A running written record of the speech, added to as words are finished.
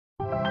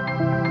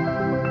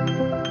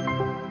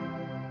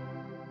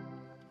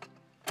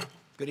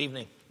Good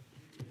evening.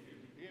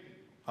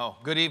 Oh,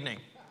 good evening.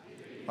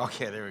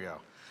 Okay, there we go.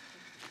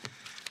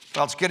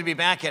 Well, it's good to be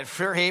back at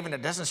Fairhaven.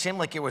 It doesn't seem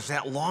like it was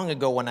that long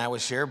ago when I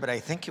was here, but I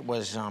think it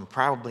was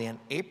probably in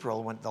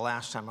April the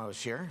last time I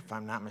was here, if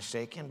I'm not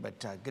mistaken.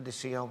 But good to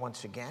see you all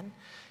once again.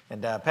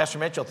 And Pastor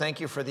Mitchell, thank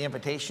you for the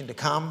invitation to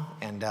come,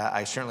 and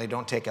I certainly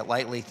don't take it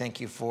lightly.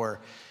 Thank you for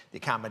the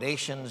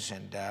accommodations,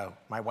 and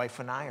my wife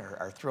and I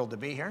are thrilled to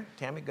be here.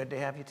 Tammy, good to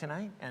have you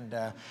tonight. And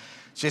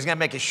she's going to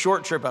make a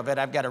short trip of it.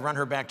 I've got to run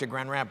her back to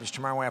Grand Rapids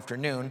tomorrow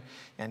afternoon,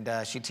 and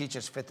she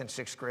teaches 5th and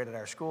 6th grade at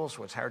our school,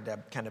 so it's hard to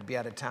kind of be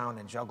out of town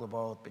and juggle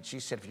both. But she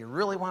said, if you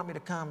really want me to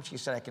come, she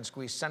said, I can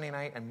squeeze Sunday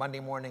night and Monday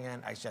morning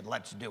in. I said,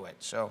 let's do it.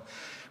 So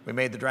we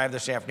made the drive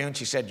this afternoon.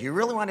 She said, do you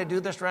really want to do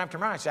this drive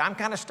tomorrow? I said, I'm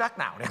kind of stuck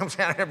now. You know what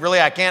I'm saying? Really,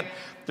 I can't.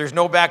 There's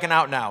no backing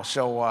out now.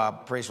 So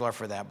praise the Lord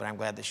for that, but I'm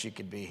glad that she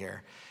could be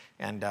here.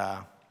 And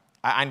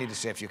I need to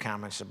say a few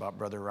comments about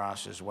Brother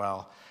Ross as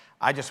well.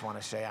 I just want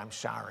to say I'm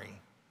sorry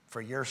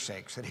for your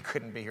sakes that he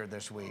couldn't be here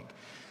this week.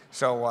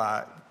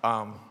 So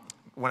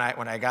when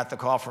I got the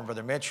call from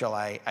Brother Mitchell,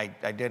 I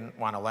didn't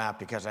want to laugh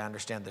because I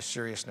understand the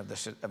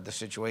seriousness of the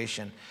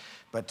situation.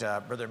 But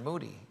Brother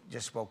Moody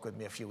just spoke with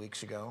me a few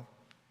weeks ago.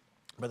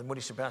 Brother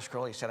Moody said, Pastor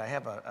Crowley, he said, I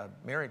have a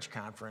marriage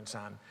conference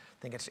on, I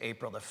think it's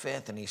April the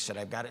 5th, and he said,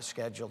 I've got it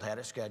scheduled, had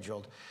it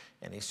scheduled,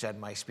 and he said,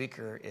 my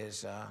speaker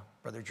is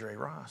Brother Jerry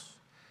Ross.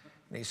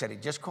 And he said, he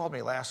just called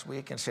me last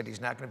week and said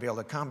he's not going to be able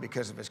to come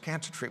because of his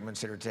cancer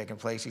treatments that are taking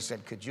place. He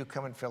said, could you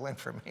come and fill in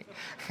for me?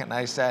 And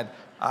I said,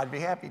 I'd be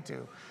happy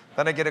to.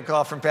 Then I get a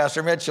call from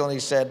Pastor Mitchell, and he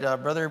said,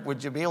 brother,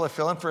 would you be able to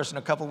fill in for us in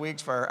a couple of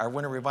weeks for our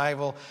winter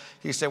revival?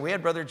 He said, we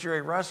had Brother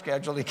Jerry Ross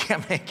scheduled. He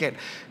can't make it.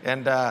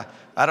 And I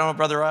don't know if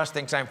Brother Ross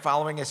thinks I'm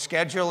following his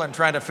schedule and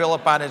trying to fill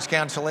up on his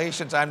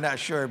cancellations. I'm not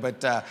sure,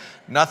 but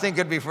nothing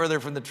could be further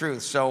from the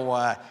truth.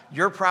 So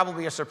you're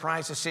probably as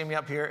surprised to see me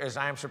up here as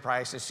I am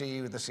surprised to see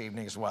you this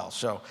evening as well.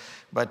 So,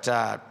 but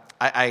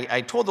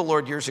I told the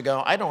Lord years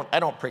ago, I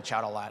don't preach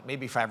out a lot,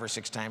 maybe 5 or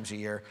 6 times a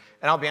year.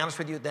 And I'll be honest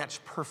with you, that's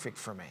perfect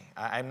for me.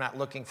 I'm not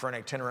looking for an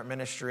itinerant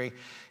ministry.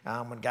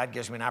 When God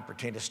gives me an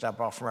opportunity to step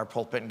off from our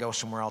pulpit and go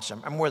somewhere else,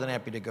 I'm more than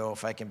happy to go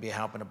if I can be a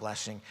help and a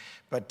blessing.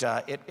 But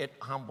it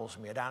humbles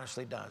me. It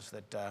honestly does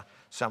that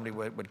somebody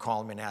would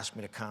call me and ask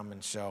me to come.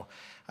 And so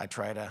I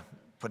try to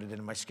put it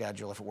into my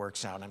schedule if it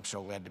works out. I'm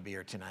so glad to be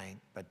here tonight.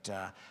 But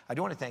I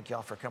do want to thank you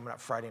all for coming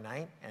up Friday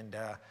night. And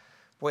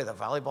boy, the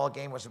volleyball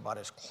game was about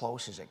as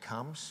close as it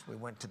comes. We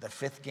went to the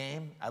 5th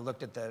game. I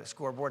looked at the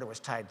scoreboard. It was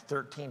tied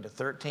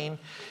 13-13.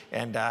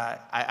 And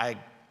I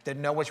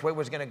didn't know which way it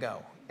was going to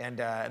go. And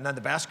then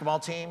the basketball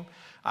team,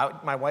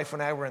 my wife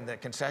and I were in the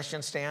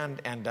concession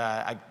stand, and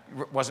I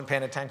wasn't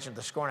paying attention to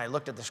the score. And I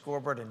looked at the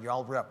scoreboard, and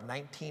y'all were up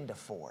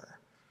 19-4.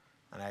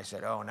 And I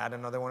said, oh, not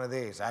another one of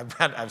these.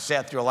 I've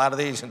sat through a lot of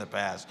these in the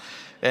past.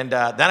 And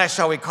then I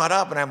saw we caught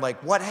up, and I'm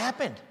like, what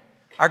happened?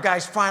 Our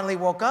guys finally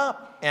woke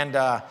up.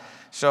 And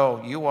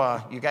so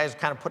you guys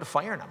kind of put a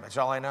fire in them. That's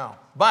all I know.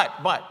 But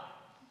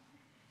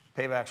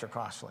paybacks are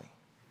costly.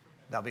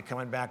 They'll be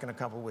coming back in a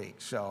couple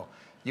weeks. So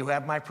you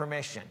have my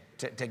permission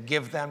to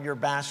give them your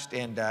best.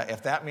 And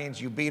if that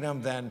means you beat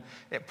them, then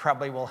it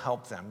probably will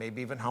help them,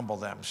 maybe even humble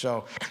them.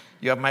 So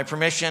you have my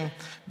permission,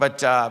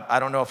 but I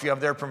don't know if you have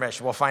their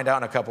permission. We'll find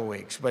out in a couple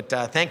weeks. But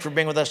thanks for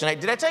being with us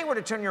tonight. Did I tell you where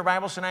to turn your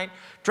Bibles tonight?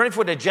 Turn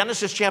forward to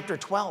Genesis chapter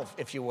 12,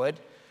 if you would.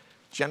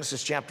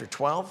 Genesis chapter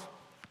 12.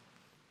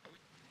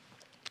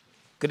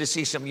 Good to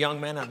see some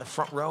young men on the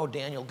front row.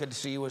 Daniel, good to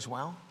see you as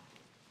well.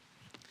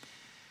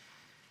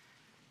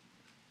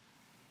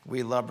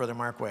 We love Brother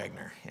Mark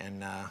Wagner,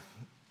 and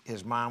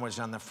his mom was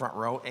on the front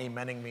row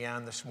amening me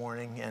on this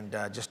morning, and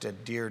just a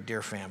dear,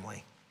 dear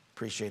family.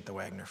 Appreciate the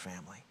Wagner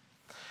family.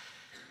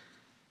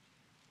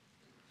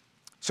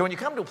 So when you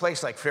come to a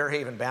place like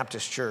Fairhaven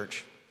Baptist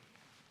Church,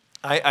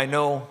 I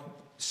know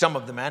some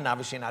of the men,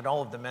 obviously not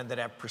all of the men that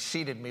have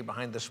preceded me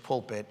behind this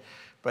pulpit,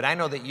 but I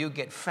know that you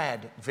get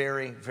fed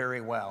very, very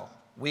well.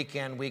 Week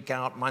in, week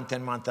out, month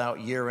in, month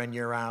out, year in,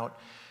 year out.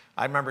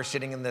 I remember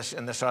sitting in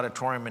this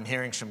auditorium and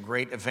hearing some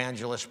great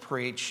evangelists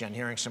preach and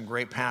hearing some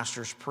great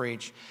pastors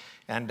preach.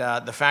 And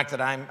the fact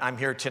that I'm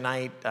here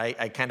tonight,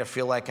 I kind of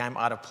feel like I'm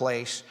out of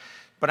place.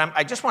 But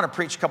I just want to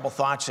preach a couple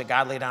thoughts that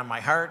God laid on my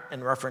heart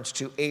in reference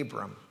to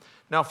Abram.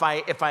 Now,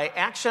 if I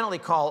accidentally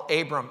call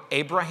Abram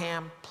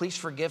Abraham, please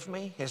forgive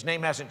me. His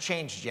name hasn't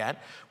changed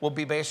yet. We'll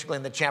be basically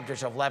in the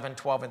chapters 11,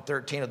 12, and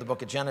 13 of the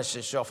book of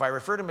Genesis. So if I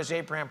refer to him as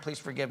Abraham, please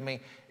forgive me.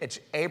 It's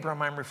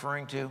Abram I'm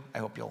referring to. I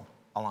hope you'll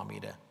allow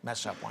me to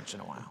mess up once in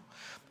a while.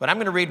 But I'm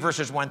going to read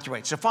verses 1 through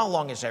 8. So follow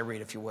along as I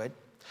read, if you would.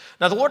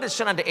 Now the Lord had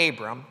said unto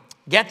Abram,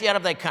 get thee out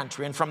of thy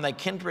country, and from thy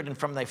kindred, and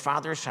from thy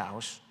father's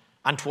house,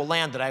 unto a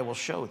land that I will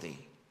show thee.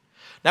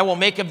 And I will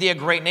make of thee a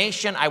great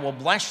nation. I will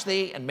bless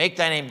thee, and make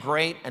thy name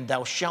great, and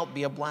thou shalt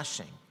be a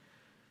blessing.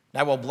 And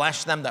I will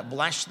bless them that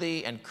bless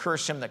thee, and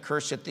curse him that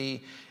curseth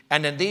thee.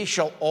 And in thee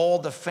shall all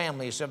the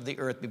families of the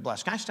earth be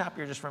blessed. Can I stop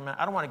here just for a minute?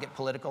 I don't want to get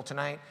political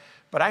tonight,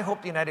 but I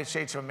hope the United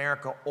States of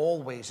America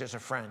always is a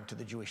friend to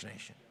the Jewish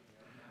nation.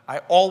 I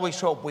always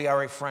hope we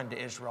are a friend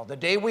to Israel. The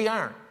day we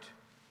aren't,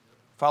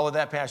 follow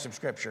that passage of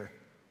Scripture,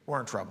 we're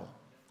in trouble.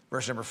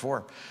 Verse number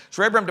 4.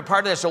 So Abram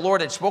departed as the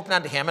Lord had spoken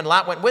unto him, and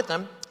Lot went with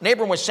him. And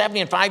Abram was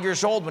 75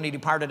 years old when he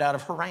departed out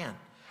of Haran.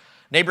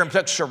 And Abram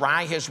took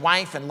Sarai his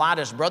wife, and Lot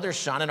his brother's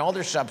son, and all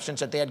their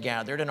substance that they had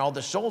gathered, and all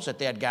the souls that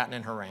they had gotten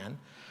in Haran.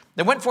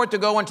 They went forth to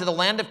go into the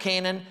land of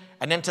Canaan,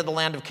 and into the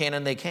land of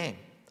Canaan they came.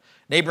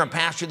 And Abram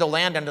passed through the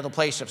land unto the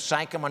place of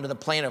Sychem, unto the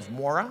plain of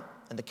Morah,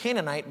 and the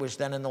Canaanite was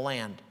then in the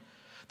land.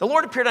 The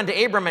Lord appeared unto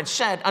Abram and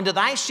said, Unto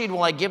thy seed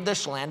will I give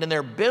this land. And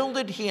there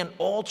builded he an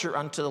altar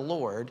unto the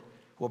Lord,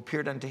 who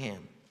appeared unto him.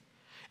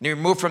 And he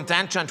removed from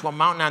thence unto a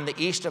mountain on the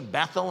east of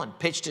Bethel, and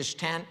pitched his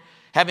tent,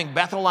 having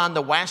Bethel on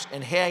the west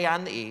and Hai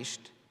on the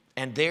east.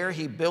 And there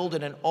he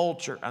builded an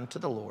altar unto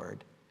the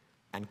Lord,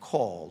 and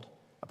called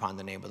upon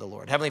the name of the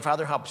Lord. Heavenly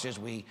Father, help us as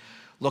we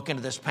look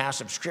into this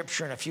passage of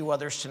Scripture and a few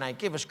others tonight.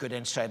 Give us good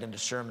insight and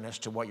discernment as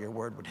to what your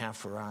word would have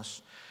for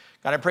us.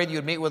 God, I pray that you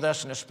would meet with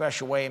us in a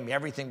special way, and may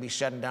everything be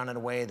said and done in a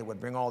way that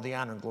would bring all the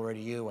honor and glory to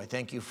you. I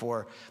thank you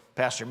for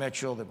Pastor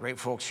Mitchell, the great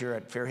folks here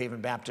at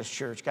Fairhaven Baptist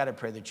Church. God, I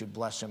pray that you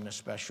bless him in a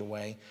special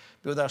way.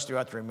 Be with us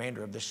throughout the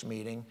remainder of this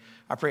meeting.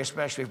 I pray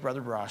especially for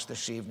Brother Ross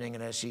this evening,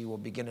 and as he will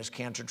begin his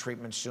cancer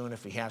treatment soon,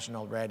 if he hasn't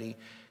already.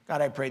 God,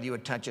 I pray that you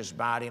would touch his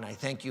body, and I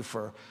thank you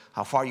for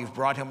how far you've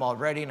brought him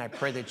already, and I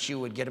pray that you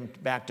would get him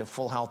back to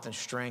full health and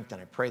strength,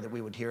 and I pray that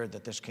we would hear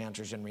that this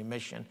cancer is in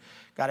remission.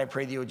 God, I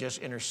pray that you would just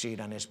intercede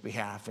on his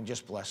behalf and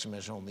just bless him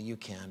as only you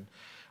can.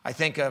 I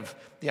think of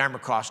the Armor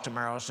Cross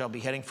tomorrow, so I'll be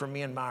heading for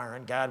Myanmar,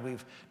 and God,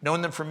 we've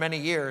known them for many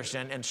years,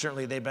 and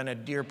certainly they've been a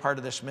dear part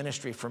of this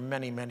ministry for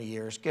many, many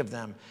years. Give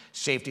them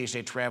safety as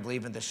they travel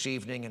even this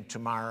evening and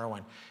tomorrow,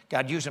 and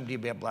God, use them to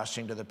be a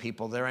blessing to the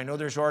people there. I know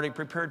there's already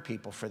prepared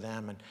people for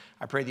them, and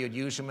I pray that you'd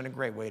use them in a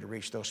great way to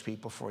reach those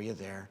people for you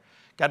there.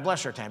 God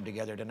bless our time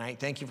together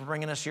tonight. Thank you for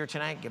bringing us here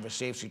tonight. Give us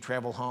safe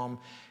travel home,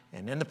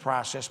 and in the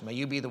process, may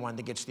you be the one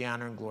that gets the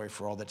honor and glory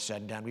for all that's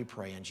said and done. We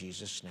pray in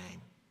Jesus'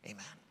 name.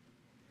 Amen.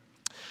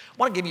 I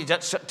want to give you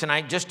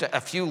tonight just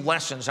a few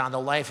lessons on the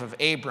life of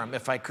Abram,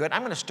 if I could.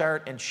 I'm going to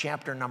start in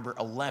chapter number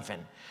 11.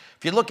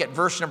 If you look at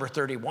verse number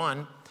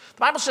 31, the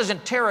Bible says,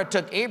 And Terah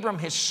took Abram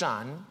his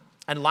son,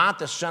 and Lot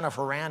the son of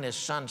Haran his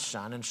son's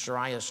son, and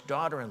Sarai his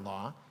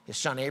daughter-in-law, his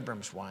son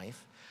Abram's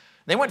wife.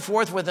 They went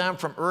forth with them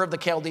from Ur of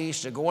the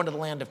Chaldees to go into the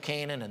land of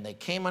Canaan, and they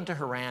came unto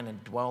Haran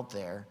and dwelt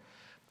there.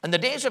 And the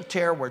days of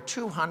Terah were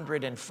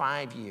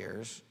 205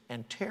 years,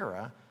 and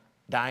Terah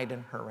died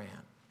in Haran.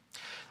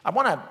 I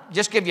want to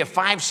just give you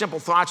 5 simple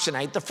thoughts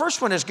tonight. The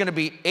first one is going to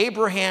be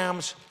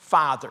Abraham's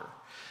father.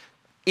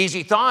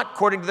 Easy thought.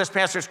 According to this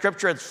passage of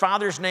Scripture, his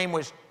father's name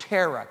was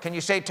Terah. Can you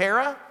say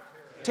Terah?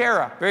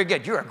 Terah. Very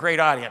good. You're a great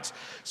audience.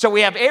 So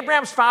we have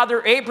Abraham's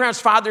father.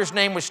 Abraham's father's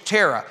name was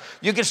Terah.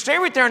 You can stay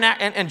right there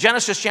in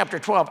Genesis chapter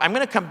 12. I'm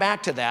going to come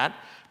back to that.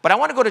 But I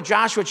want to go to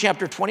Joshua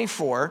chapter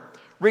 24.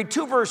 Read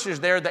 2 verses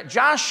there that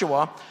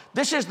Joshua,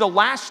 this is the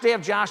last day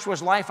of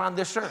Joshua's life on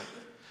this earth.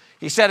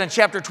 He said in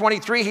chapter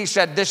 23, he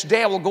said, This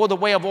day I will go the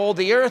way of all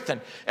the earth.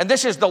 And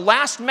this is the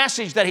last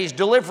message that he's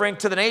delivering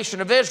to the nation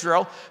of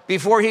Israel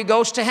before he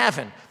goes to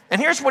heaven. And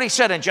here's what he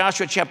said in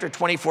Joshua chapter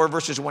 24,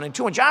 verses 1 and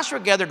 2. And Joshua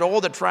gathered all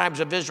the tribes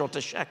of Israel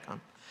to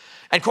Shechem,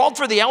 and called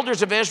for the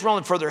elders of Israel,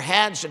 and for their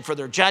heads, and for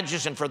their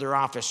judges, and for their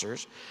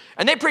officers.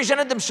 And they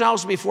presented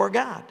themselves before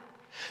God.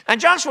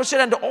 And Joshua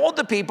said unto all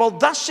the people,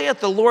 Thus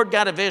saith the Lord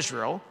God of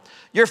Israel,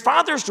 Your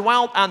fathers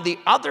dwelt on the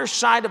other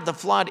side of the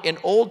flood in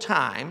old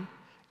time,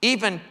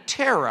 even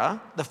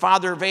Terah, the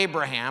father of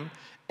Abraham,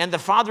 and the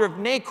father of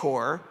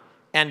Nahor,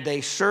 and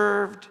they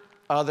served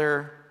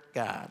other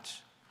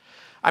gods.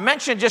 I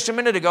mentioned just a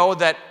minute ago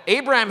that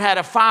Abraham had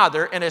a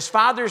father, and his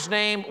father's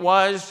name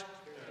was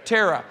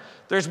Terah.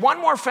 There's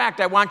one more fact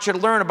I want you to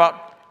learn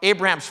about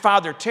Abraham's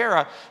father,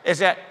 Terah, is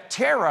that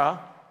Terah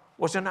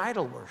was an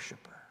idol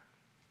worshiper.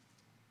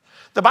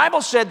 The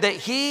Bible said that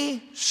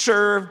he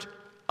served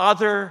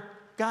other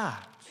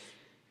gods.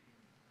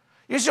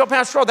 You say,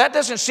 Pastor Earl, that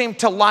doesn't seem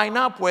to line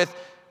up with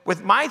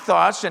my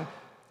thoughts, and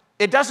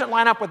it doesn't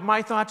line up with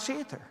my thoughts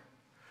either.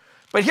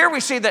 But here we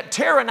see that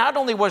Terah not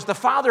only was the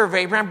father of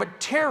Abraham,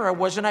 but Terah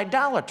was an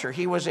idolater.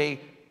 He was a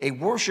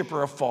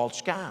worshiper of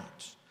false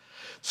gods.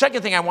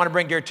 Second thing I want to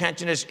bring to your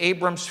attention is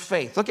Abram's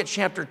faith. Look at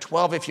chapter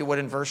 12, if you would,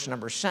 in verse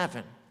number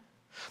 7.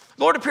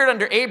 The Lord appeared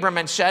unto Abram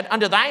and said,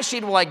 Unto thy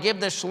seed will I give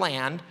this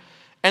land,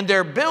 and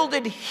there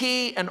builded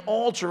he an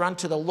altar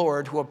unto the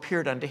Lord who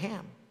appeared unto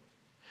him.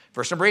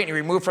 Verse number 8, and he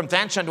removed from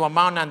thence unto a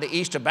mountain on the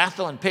east of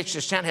Bethel, and pitched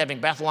his tent, having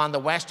Bethel on the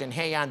west and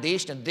Hai on the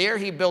east. And there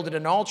he builded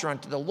an altar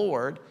unto the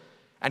Lord,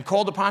 and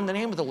called upon the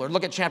name of the Lord.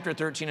 Look at chapter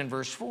 13 and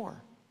verse 4.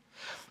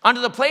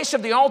 Unto the place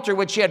of the altar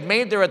which he had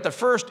made there at the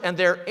first, and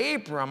there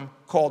Abram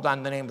called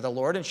on the name of the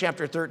Lord. In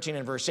chapter 13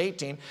 and verse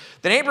 18,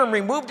 then Abram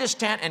removed his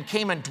tent, and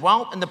came and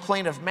dwelt in the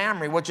plain of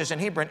Mamre, which is in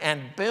Hebron,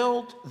 and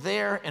built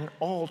there an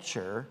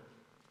altar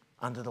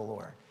unto the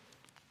Lord.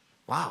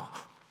 Wow.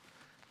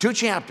 2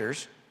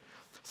 chapters.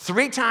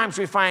 3 times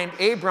we find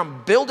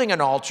Abram building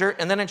an altar,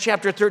 and then in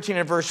chapter 13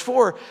 and verse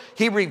 4,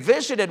 he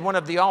revisited one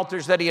of the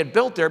altars that he had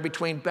built there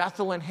between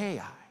Bethel and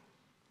Hai.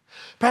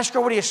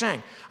 Pastor, what are you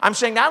saying? I'm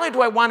saying not only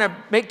do I want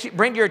to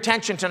bring to your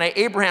attention tonight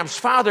Abraham's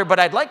father, but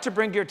I'd like to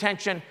bring to your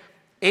attention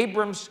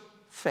Abram's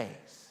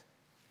faith.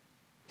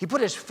 He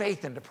put his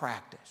faith into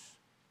practice.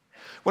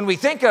 When we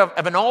think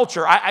of an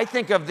altar, I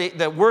think of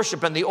the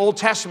worship in the Old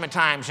Testament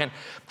times and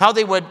how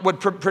they would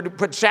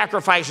put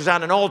sacrifices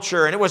on an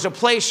altar. And it was a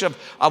place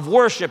of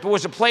worship. It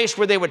was a place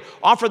where they would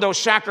offer those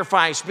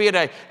sacrifices, be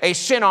it a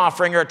sin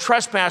offering or a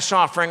trespass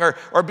offering,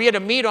 or be it a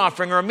meat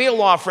offering or a meal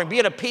offering, be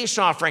it a peace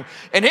offering.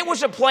 And it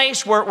was a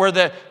place where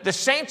the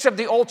saints of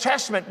the Old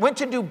Testament went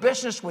to do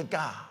business with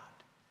God.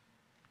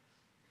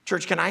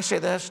 Church, can I say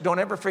this? Don't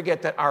ever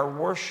forget that our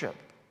worship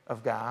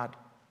of God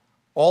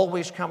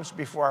always comes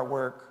before our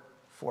work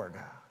for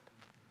God.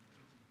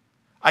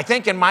 I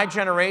think in my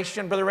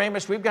generation, Brother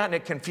Amos, we've gotten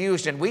it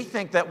confused, and we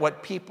think that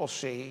what people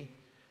see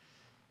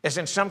is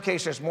in some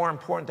cases more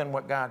important than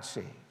what God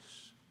sees.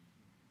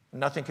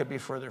 Nothing could be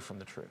further from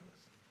the truth.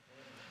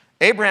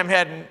 Abram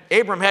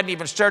hadn't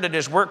even started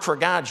his work for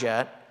God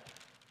yet,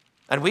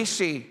 and we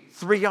see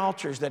 3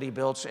 altars that he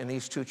builds in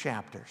these 2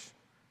 chapters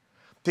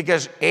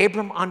because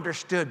Abram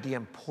understood the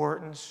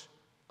importance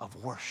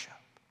of worship.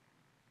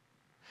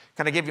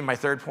 Can I give you my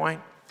third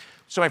point?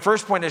 So my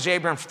first point is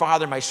Abram's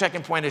father. My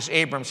second point is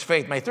Abram's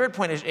faith. My third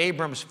point is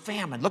Abram's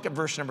famine. Look at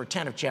verse number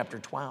 10 of chapter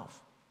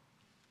 12.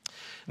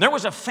 There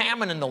was a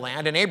famine in the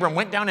land, and Abram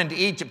went down into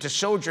Egypt to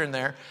sojourn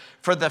there,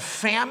 for the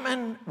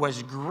famine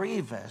was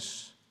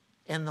grievous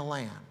in the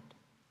land.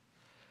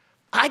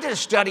 I did a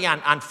study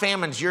on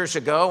famines years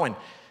ago, and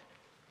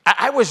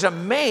I was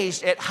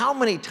amazed at how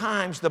many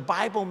times the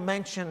Bible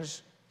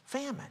mentions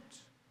famines.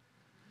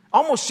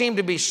 Almost seemed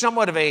to be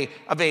somewhat of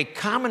a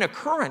common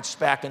occurrence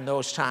back in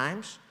those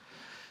times.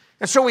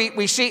 And so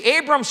we see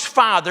Abram's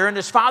father, and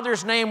his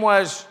father's name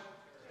was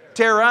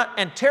Terah,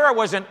 and Terah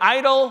was an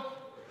idol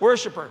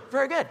worshiper.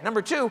 Very good.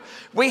 Number 2,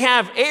 we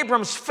have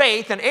Abram's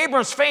faith, and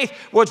Abram's faith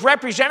was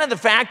represented the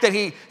fact that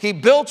he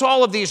built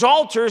all of these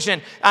altars,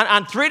 and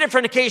on 3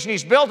 different occasions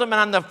he's built them,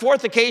 and on the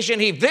 4th occasion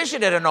he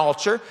visited an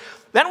altar.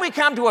 Then we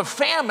come to a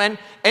famine,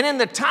 and in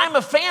the time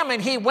of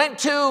famine he went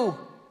to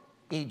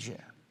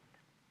Egypt.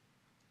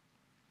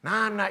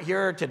 Now, I'm not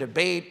here to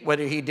debate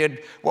whether he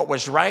did what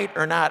was right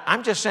or not.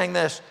 I'm just saying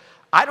this.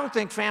 I don't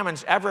think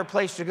famine's ever a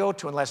place to go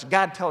to unless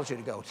God tells you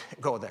to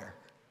go there.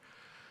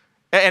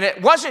 And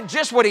it wasn't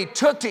just what he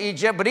took to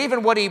Egypt, but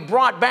even what he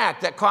brought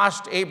back that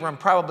cost Abram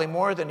probably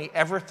more than he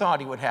ever thought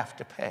he would have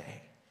to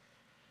pay.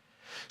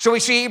 So we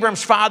see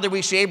Abram's father,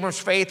 we see Abram's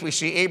faith, we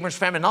see Abram's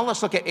famine. Now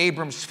let's look at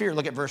Abram's fear.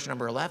 Look at verse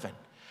number 11.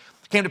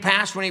 It came to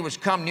pass when he was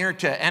come near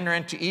to enter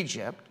into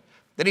Egypt,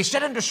 that he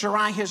said unto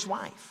Sarai his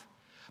wife,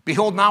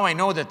 Behold, now I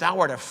know that thou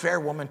art a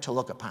fair woman to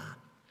look upon.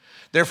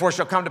 Therefore it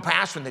shall come to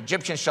pass when the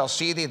Egyptians shall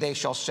see thee, they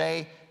shall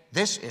say,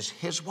 This is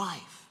his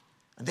wife,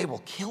 and they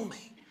will kill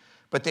me,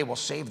 but they will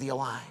save thee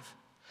alive.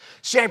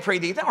 Say, I pray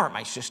thee, thou art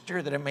my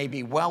sister, that it may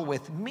be well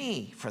with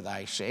me for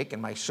thy sake,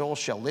 and my soul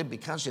shall live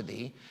because of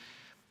thee.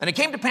 And it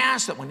came to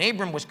pass that when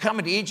Abram was come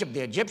into Egypt,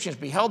 the Egyptians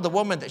beheld the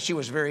woman, that she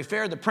was very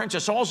fair. The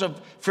princess also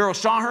of Pharaoh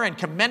saw her and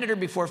commended her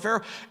before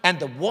Pharaoh, and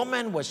the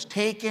woman was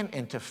taken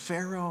into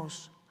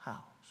Pharaoh's house.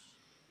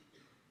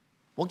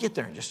 We'll get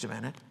there in just a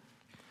minute.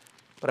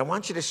 But I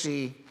want you to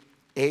see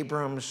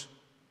Abram's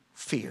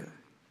fear.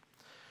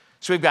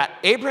 So we've got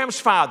Abraham's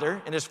father,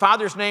 and his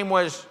father's name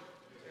was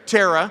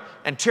Terah,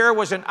 and Terah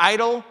was an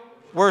idol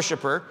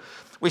worshiper.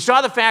 We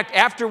saw the fact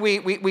after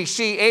we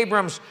see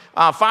Abram's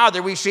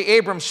father, we see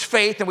Abram's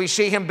faith, and we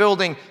see him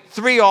building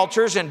 3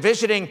 altars and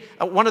visiting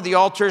one of the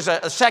altars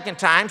a second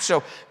time.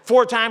 So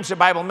 4 times the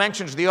Bible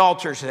mentions the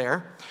altars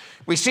there.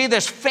 We see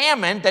this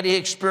famine that he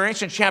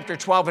experienced in chapter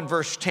 12 and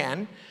verse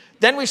 10.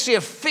 Then we see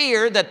a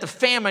fear that the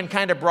famine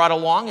kind of brought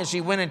along as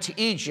he went into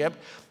Egypt.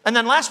 And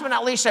then last but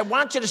not least, I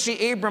want you to see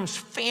Abram's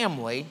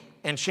family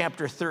in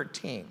chapter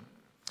 13.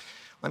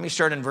 Let me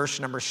start in verse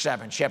number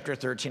 7, chapter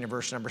 13 and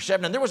verse number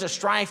 7. And there was a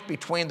strife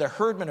between the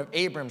herdmen of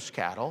Abram's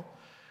cattle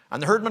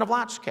and the herdmen of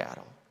Lot's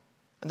cattle.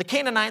 And the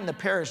Canaanite and the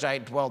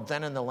Perizzite dwelled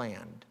then in the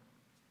land.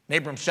 And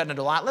Abram said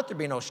unto Lot, Let there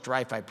be no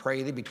strife, I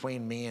pray thee,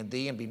 between me and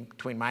thee, and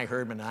between my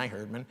herdmen and thy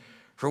herdmen,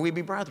 for we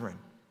be brethren.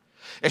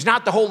 Is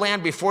not the whole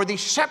land before thee?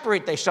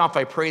 Separate thyself,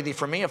 I pray thee,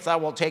 from me. If thou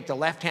wilt take the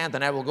left hand,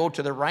 then I will go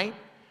to the right.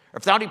 Or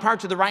if thou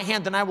depart to the right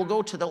hand, then I will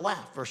go to the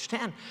left. Verse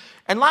 10.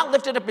 And Lot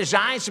lifted up his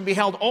eyes and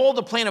beheld all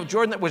the plain of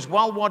Jordan that was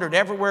well watered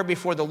everywhere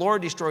before the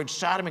Lord destroyed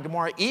Sodom and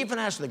Gomorrah, even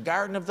as the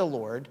garden of the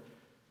Lord.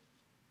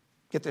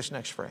 Get this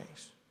next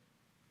phrase.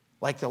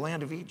 Like the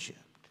land of Egypt,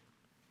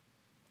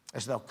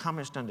 as thou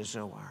comest unto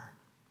Zoar.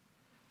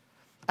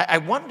 I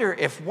wonder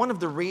if one of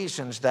the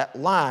reasons that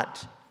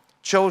Lot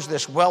chose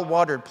this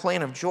well-watered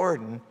plain of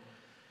Jordan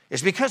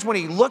is because when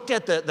he looked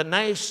at the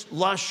nice,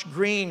 lush,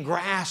 green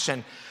grass,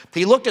 and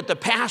he looked at the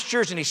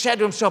pastures, and he said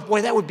to himself,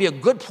 boy, that would be a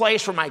good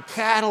place for my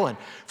cattle and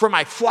for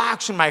my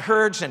flocks and my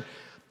herds. And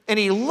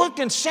he looked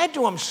and said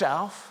to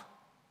himself,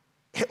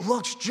 it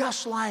looks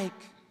just like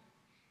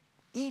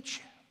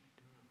Egypt.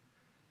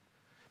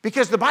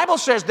 Because the Bible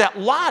says that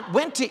Lot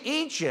went to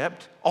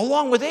Egypt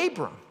along with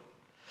Abram.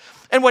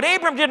 And what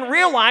Abram didn't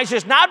realize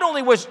is not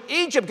only was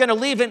Egypt going to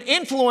leave an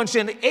influence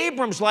in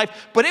Abram's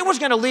life, but it was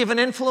going to leave an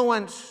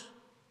influence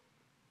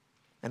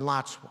in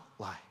Lot's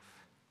life.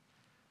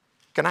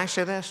 Can I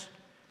say this?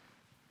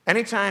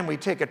 Anytime we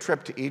take a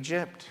trip to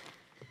Egypt,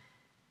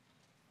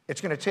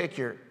 it's going to take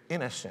your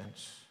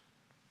innocence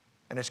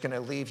and it's going to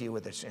leave you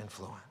with its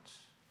influence.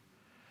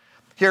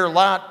 Here,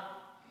 Lot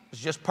is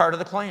just part of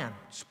the clan.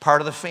 It's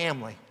part of the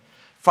family,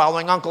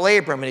 following Uncle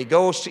Abram, and he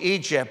goes to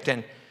Egypt,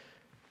 and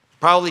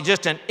probably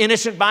just an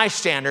innocent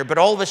bystander, but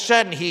all of a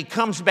sudden he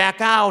comes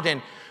back out,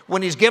 and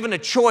when he's given a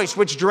choice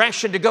which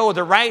direction to go,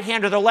 the right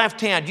hand or the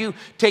left hand, you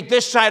take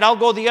this side, I'll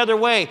go the other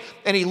way.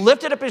 And he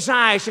lifted up his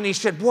eyes and he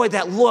said, boy,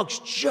 that looks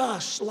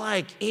just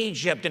like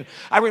Egypt. And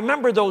I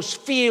remember those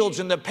fields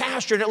and the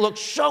pasture, and it looked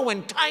so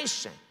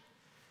enticing.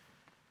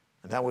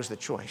 And that was the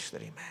choice that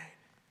he made.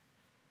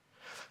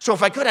 So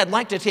if I could, I'd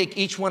like to take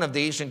each one of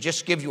these and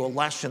just give you a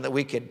lesson that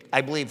we could,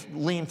 I believe,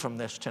 glean from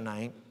this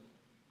tonight.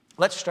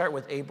 Let's start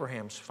with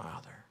Abraham's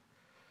father.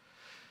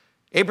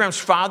 Abraham's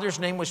father's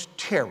name was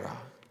Terah.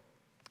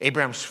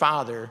 Abraham's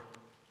father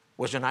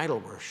was an idol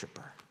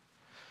worshiper.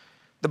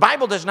 The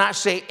Bible does not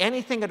say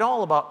anything at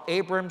all about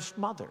Abraham's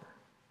mother.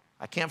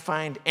 I can't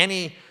find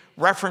any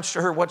reference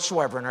to her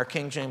whatsoever in our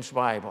King James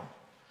Bible.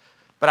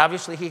 But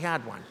obviously he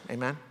had one.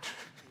 Amen?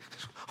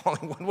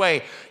 Only one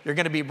way you're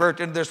going to be birthed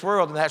into this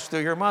world, and that's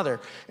through your mother.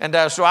 And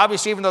so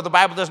obviously, even though the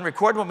Bible doesn't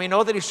record one, we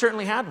know that he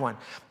certainly had one.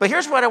 But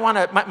here's what I want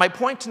to, my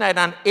point tonight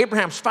on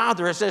Abraham's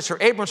father is this, or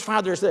Abram's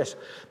father is this.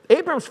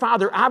 Abraham's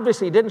father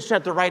obviously didn't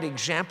set the right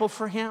example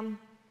for him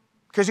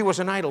because he was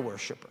an idol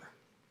worshiper.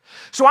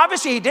 So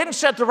obviously he didn't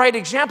set the right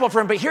example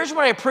for him, but here's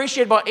what I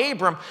appreciate about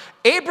Abram.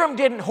 Abram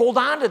didn't hold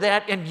on to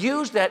that and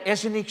use that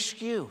as an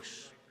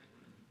excuse.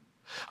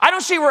 I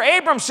don't see where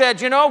Abram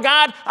said, you know,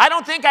 God, I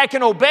don't think I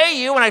can obey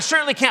you, and I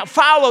certainly can't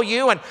follow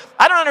you, and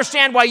I don't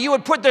understand why you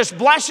would put this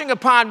blessing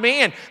upon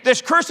me and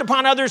this curse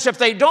upon others if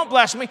they don't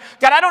bless me.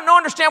 God, I don't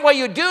understand why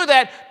you do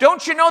that.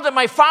 Don't you know that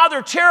my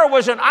father Terah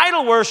was an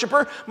idol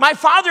worshiper? My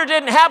father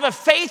didn't have a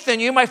faith in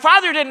you. My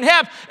father didn't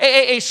have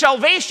a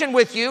salvation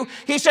with you.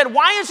 He said,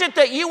 why is it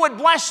that you would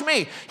bless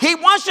me? He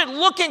wasn't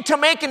looking to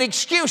make an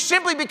excuse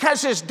simply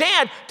because his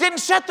dad didn't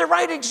set the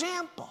right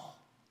example.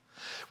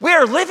 We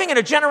are living in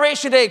a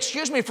generation today,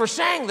 excuse me for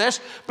saying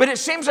this, but it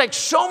seems like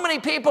so many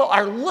people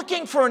are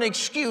looking for an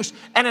excuse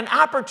and an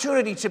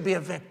opportunity to be a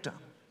victim.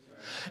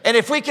 And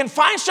if we can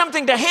find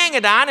something to hang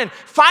it on and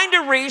find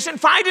a reason,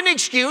 find an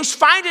excuse,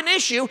 find an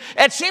issue,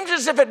 it seems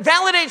as if it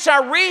validates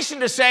our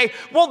reason to say,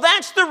 well,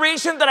 that's the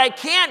reason that I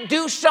can't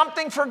do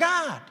something for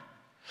God.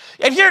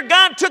 And here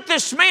God took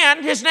this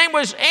man, his name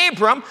was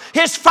Abram.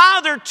 His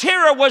father,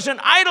 Terah, was an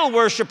idol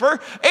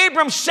worshiper.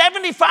 Abram's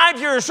 75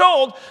 years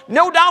old.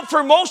 No doubt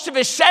for most of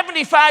his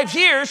 75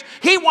 years,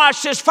 he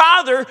watched his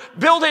father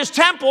build his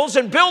temples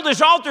and build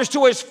his altars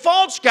to his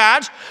false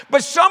gods.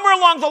 But somewhere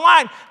along the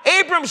line,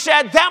 Abram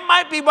said, that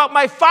might be what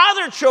my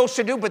father chose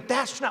to do, but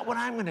that's not what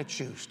I'm going to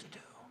choose to do.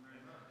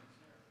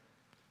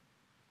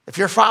 If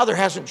your father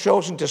hasn't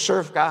chosen to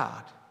serve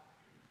God,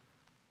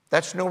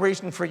 that's no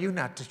reason for you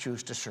not to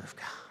choose to serve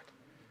God.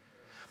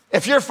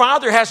 If your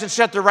father hasn't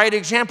set the right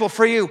example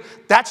for you,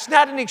 that's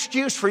not an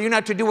excuse for you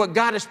not to do what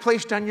God has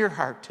placed on your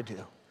heart to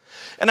do.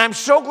 And I'm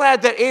so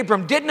glad that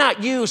Abram did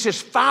not use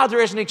his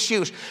father as an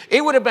excuse.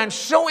 It would have been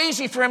so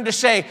easy for him to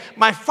say,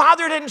 my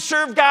father didn't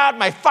serve God,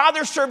 my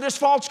father served his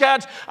false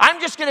gods, I'm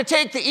just going to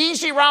take the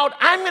easy route,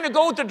 I'm going to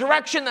go the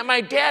direction that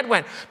my dad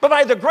went. But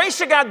by the grace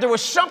of God, there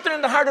was something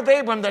in the heart of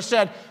Abram that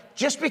said,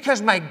 just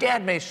because my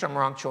dad made some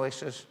wrong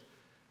choices,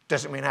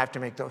 doesn't mean I have to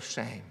make those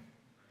same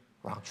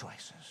wrong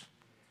choices.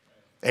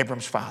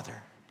 Abram's father.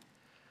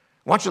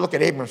 I want you to look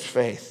at Abram's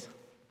faith.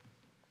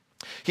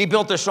 He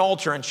built this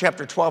altar in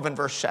chapter 12 and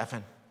verse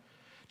 7.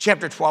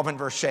 Chapter 12 and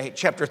verse 8.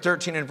 Chapter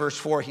 13 and verse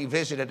 4, he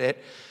visited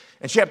it.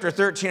 In chapter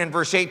 13 and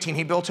verse 18,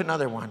 he built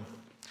another one.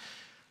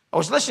 I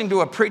was listening to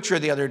a preacher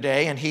the other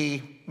day, and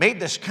he made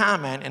this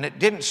comment, and it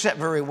didn't sit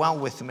very well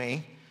with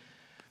me.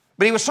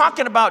 But he was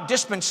talking about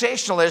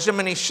dispensationalism,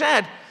 and he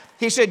said,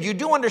 you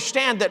do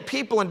understand that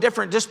people in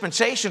different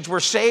dispensations were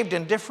saved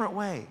in different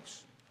ways.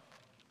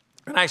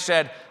 And I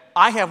said,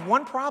 I have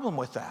one problem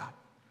with that.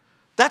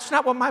 That's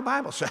not what my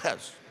Bible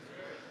says.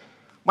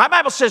 My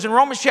Bible says in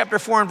Romans chapter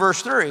 4 and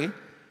verse 3,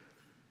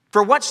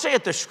 for what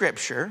saith the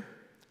scripture?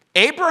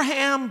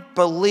 Abraham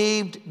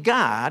believed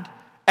God,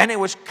 and it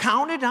was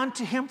counted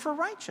unto him for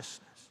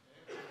righteousness.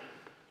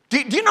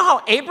 Do you know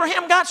how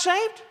Abraham got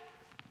saved?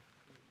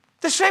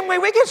 The same way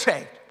we get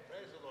saved.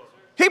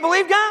 He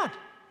believed God.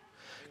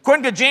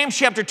 According to James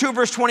chapter 2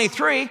 verse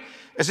 23,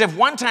 as if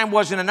one time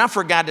wasn't enough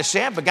for God to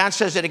save, but God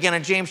says it again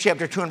in James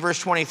chapter 2 and verse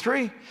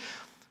 23.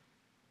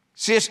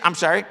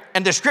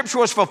 And the scripture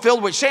was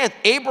fulfilled which saith,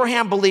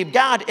 Abraham believed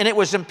God, and it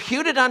was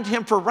imputed unto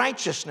him for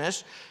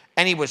righteousness,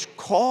 and he was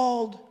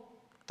called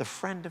the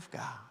friend of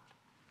God.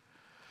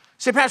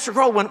 Say, Pastor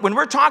Kroll, when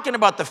we're talking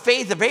about the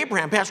faith of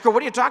Abraham, Pastor Kroll,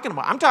 what are you talking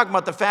about? I'm talking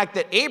about the fact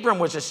that Abram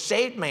was a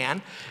saved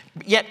man,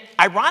 yet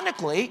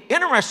ironically,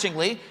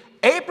 interestingly,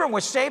 Abram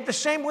was saved the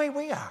same way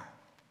we are.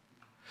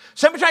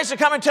 Somebody tries to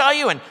come and tell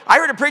you, and I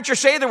heard a preacher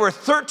say there were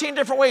 13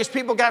 different ways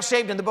people got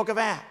saved in the book of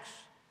Acts.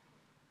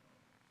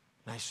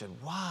 And I said,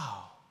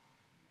 wow,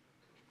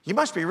 you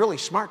must be really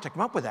smart to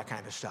come up with that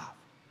kind of stuff.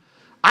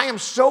 I am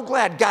so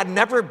glad God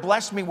never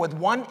blessed me with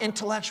one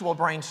intellectual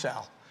brain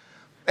cell.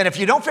 And if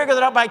you don't figure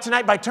that out by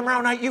tonight, by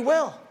tomorrow night, you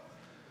will.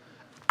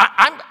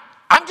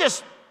 I'm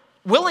just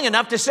willing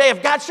enough to say,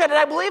 if God said it,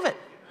 I believe it.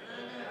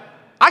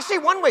 I see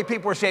one way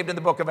people were saved in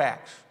the book of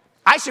Acts.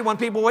 I see one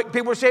people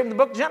were saved in the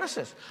book of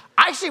Genesis.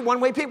 I see one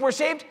way people were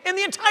saved in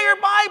the entire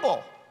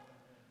Bible.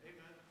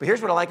 But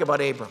here's what I like about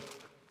Abram.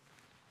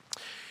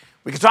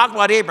 We could talk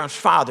about Abram's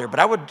father, but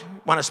I would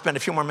want to spend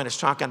a few more minutes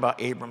talking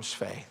about Abram's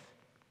faith.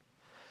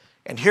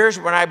 And here's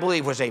what I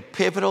believe was a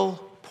pivotal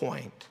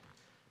point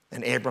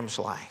in Abram's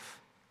life.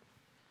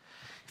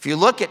 If you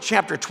look at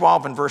chapter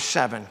 12 and verse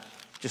 7,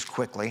 just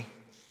quickly,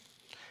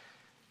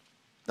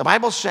 the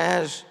Bible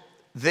says,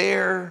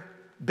 there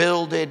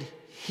builded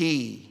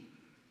he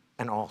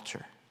an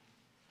altar.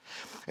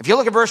 If you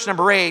look at verse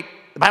number 8,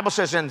 the Bible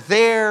says, and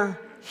there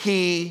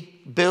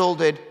he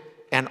builded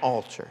an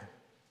altar.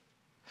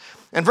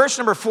 In verse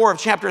number 4 of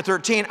chapter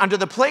 13, unto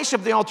the place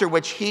of the altar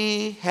which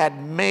he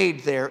had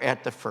made there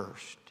at the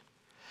first.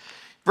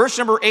 Verse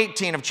number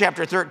 18 of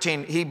chapter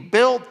 13, he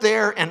built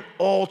there an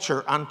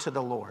altar unto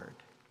the Lord.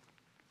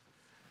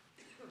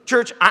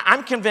 Church,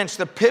 I'm convinced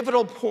the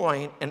pivotal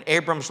point in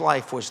Abram's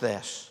life was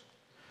this.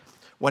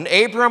 When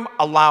Abram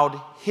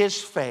allowed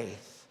his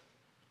faith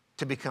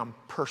to become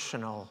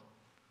personal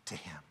to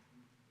him.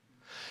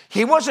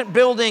 He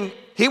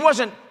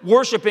wasn't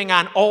worshiping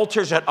on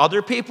altars that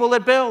other people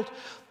had built.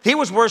 He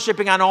was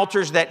worshiping on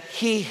altars that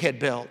he had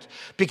built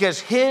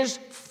because his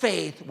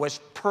faith was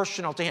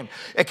personal to him.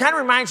 It kind of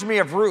reminds me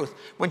of Ruth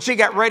when she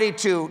got ready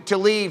to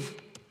leave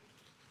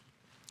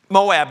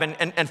Moab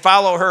and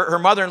follow her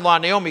mother-in-law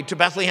Naomi to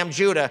Bethlehem,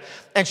 Judah.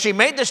 And she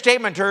made the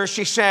statement to her,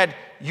 she said,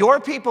 your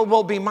people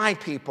will be my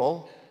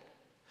people.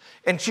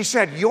 And she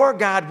said, your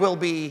God will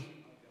be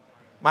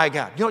my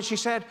God. You know what she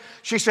said?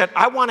 She said,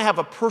 I want to have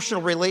a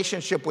personal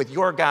relationship with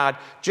your God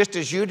just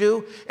as you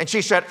do. And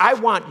she said, I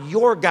want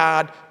your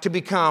God to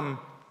become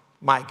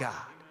my God.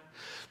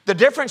 The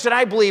difference that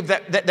I believe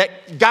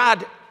that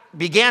God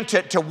began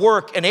to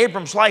work in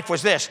Abram's life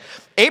was this.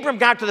 Abram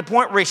got to the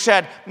point where he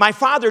said, my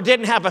father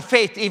didn't have a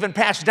faith to even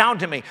pass down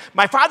to me.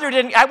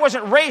 I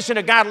wasn't raised in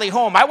a godly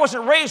home. I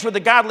wasn't raised with a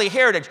godly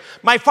heritage.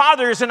 My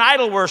father is an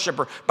idol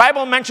worshiper.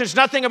 Bible mentions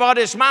nothing about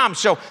his mom,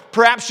 so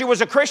perhaps she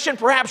was a Christian,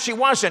 perhaps she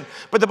wasn't.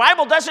 But the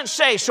Bible doesn't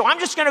say, so I'm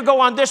just going to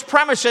go on this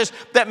premises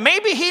that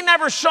maybe he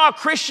never saw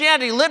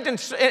Christianity, lived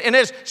in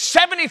his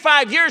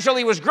 75 years till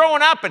he was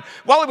growing up and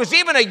while he was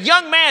even a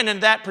young man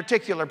in that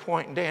particular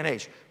point in day and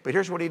age. But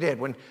here's what he did.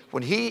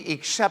 When he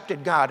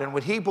accepted God and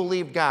when he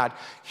believed God,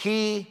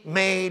 he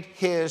made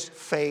his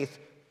faith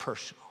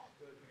personal.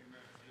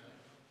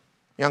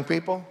 Young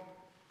people,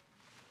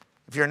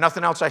 if you're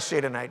nothing else I say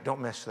tonight, don't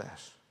miss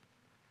this.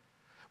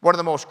 One of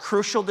the most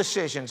crucial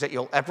decisions that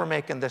you'll ever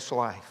make in this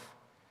life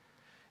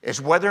is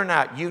whether or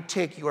not you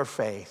take your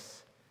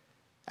faith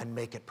and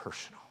make it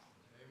personal.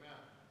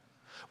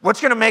 What's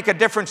going to make a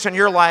difference in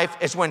your life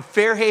is when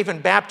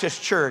Fairhaven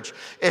Baptist Church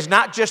is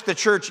not just the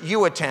church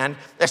you attend,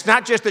 it's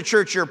not just the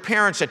church your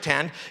parents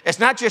attend, it's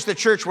not just the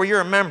church where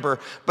you're a member,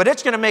 but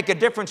it's going to make a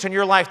difference in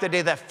your life the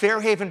day that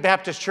Fairhaven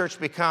Baptist Church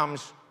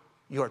becomes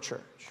your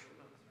church.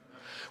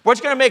 What's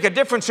going to make a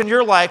difference in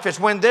your life is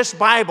when this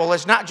Bible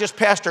is not just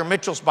Pastor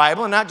Mitchell's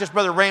Bible and not just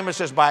Brother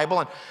Ramos's Bible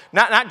and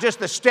not just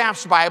the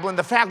staff's Bible and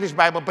the faculty's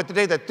Bible, but the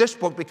day that this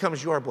book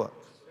becomes your book.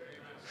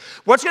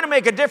 What's going to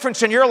make a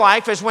difference in your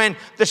life is when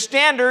the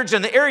standards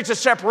and the areas of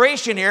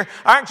separation here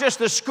aren't just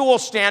the school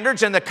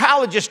standards and the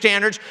college's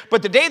standards,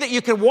 but the day that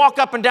you can walk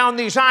up and down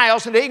these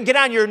aisles and you can get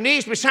on your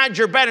knees beside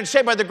your bed and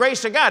say, by the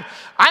grace of God,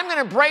 I'm going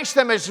to embrace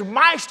them as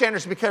my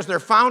standards because they're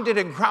founded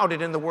and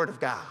grounded in the Word of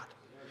God.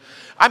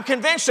 I'm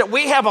convinced that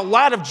we have a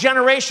lot of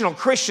generational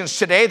Christians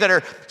today that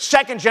are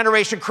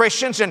second-generation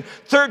Christians and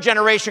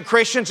third-generation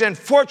Christians and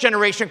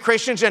fourth-generation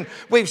Christians, and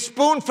we've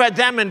spoon-fed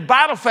them and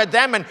bottle-fed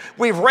them, and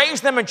we've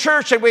raised them in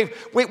church, and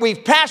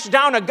we've passed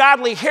down a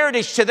godly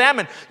heritage to them.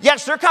 And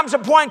yes, there comes a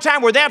point in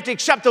time where they have to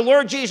accept the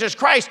Lord Jesus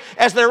Christ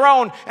as their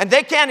own, and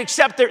they can't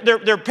accept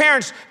their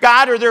parents'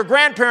 God or their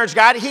grandparents'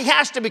 God. He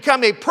has to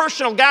become a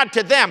personal God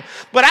to them.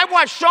 But I've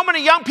watched so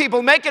many young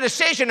people make a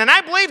decision, and I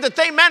believe that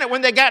they meant it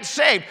when they got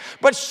saved,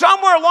 but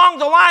somewhere along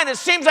the line, it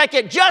seems like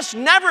it just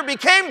never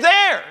became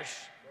theirs.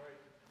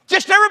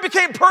 Just never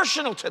became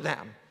personal to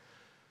them.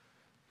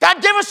 God,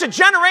 give us a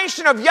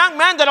generation of young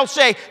men that'll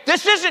say,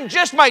 this isn't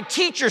just my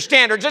teacher's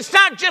standards. It's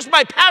not just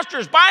my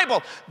pastor's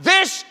Bible.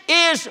 This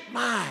is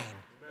mine.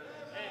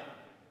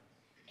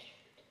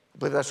 I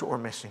believe that's what we're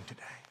missing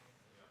today.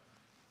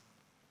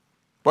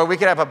 Boy, we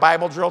could have a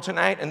Bible drill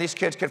tonight, and these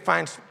kids could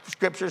find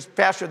scriptures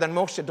faster than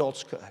most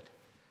adults could.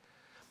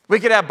 We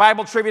could have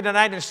Bible trivia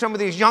tonight, and some of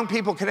these young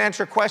people could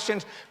answer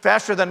questions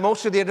faster than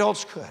most of the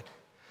adults could.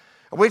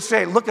 And we'd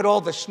say, look at all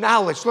this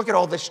knowledge, look at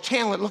all this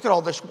talent, look at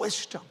all this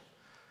wisdom.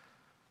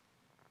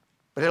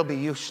 But it'll be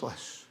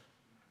useless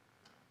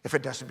if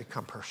it doesn't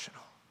become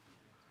personal.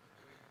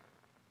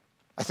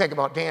 I think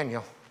about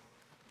Daniel,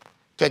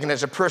 taken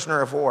as a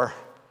prisoner of war,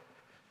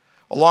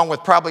 along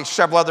with probably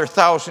several other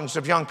thousands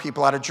of young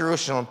people out of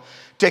Jerusalem,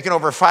 taken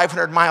over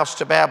 500 miles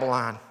to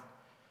Babylon.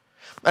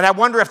 And I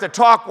wonder if the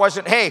talk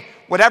wasn't, hey,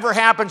 whatever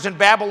happens in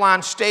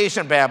Babylon stays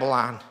in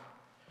Babylon.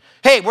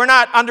 Hey, we're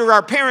not under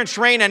our parents'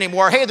 reign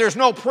anymore. Hey, there's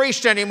no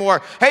priest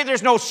anymore. Hey,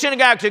 there's no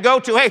synagogue to go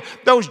to. Hey,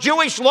 those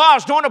Jewish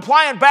laws don't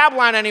apply in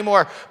Babylon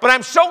anymore. But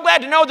I'm so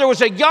glad to know there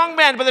was a young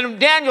man by the name of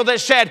Daniel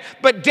that said,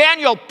 but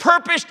Daniel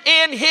purposed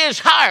in his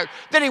heart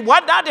that he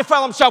would not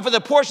defile himself with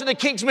a portion of the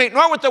king's meat,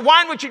 nor with the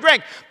wine which he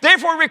drank.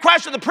 Therefore, he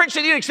requested the prince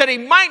of the eunuchs that he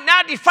might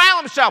not defile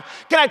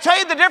himself. Can I tell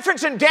you the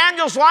difference in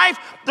Daniel's life?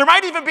 There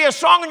might even be a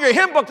song in your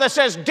hymn book that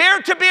says,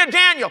 Dare to be a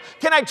Daniel.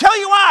 Can I tell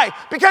you why?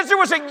 Because there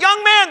was a young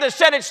man that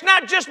said, it's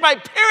not just my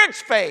parents'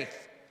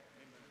 faith,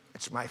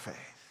 it's my faith.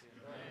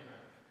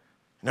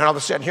 And then all of a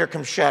sudden, here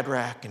comes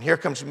Shadrach, and here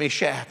comes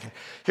Meshach, and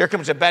here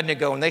comes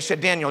Abednego, and they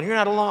said, Daniel, you're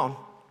not alone.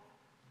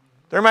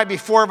 There might be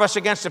 4 of us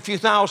against a few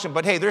thousand,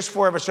 but hey, there's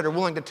 4 of us that are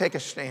willing to take a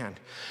stand.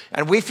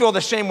 And we feel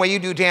the same way you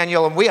do,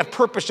 Daniel, and we have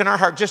purpose in our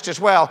heart just as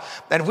well,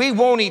 and we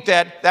won't eat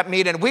that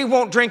meat, and we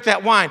won't drink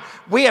that wine.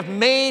 We have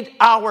made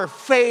our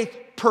faith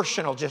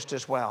personal just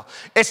as well.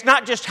 It's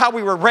not just how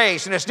we were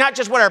raised, and it's not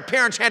just what our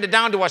parents handed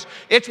down to us.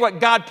 It's what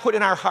God put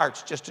in our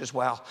hearts just as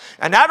well.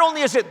 And not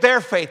only is it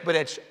their faith, but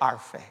it's our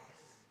faith.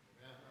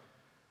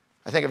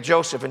 I think of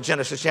Joseph in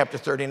Genesis chapter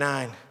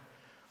 39.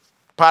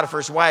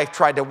 Potiphar's wife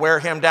tried to wear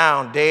him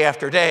down day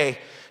after day.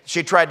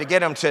 She tried to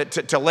get him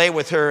to lay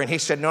with her, and he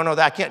said, no,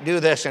 I can't do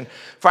this. And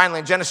finally,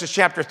 in Genesis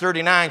chapter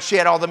 39, she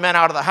had all the men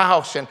out of the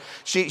house, and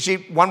she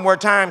one more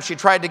time, she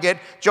tried to get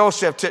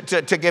Joseph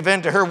to give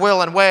in to her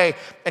will and way.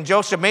 And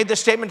Joseph made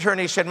this statement to her,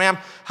 and he said, ma'am,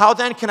 how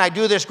then can I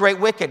do this great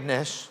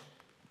wickedness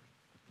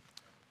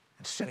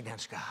and sin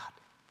against God?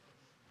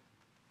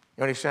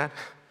 You know what he said?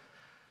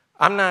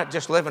 I'm not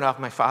just living off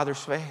my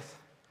father's faith,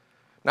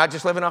 not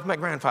just living off my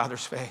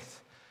grandfather's faith.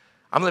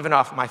 I'm living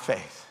off my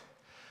faith.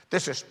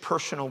 This is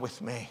personal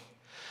with me.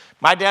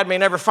 My dad may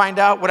never find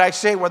out what I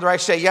say, whether I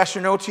say yes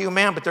or no to you,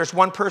 ma'am, but there's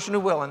one person who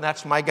will, and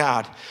that's my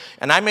God.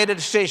 And I made a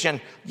decision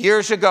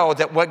years ago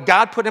that what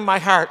God put in my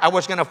heart, I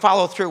was going to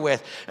follow through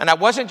with. And I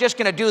wasn't just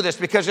going to do this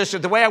because this is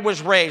the way I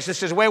was raised.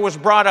 This is the way I was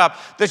brought up.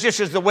 This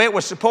is the way it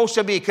was supposed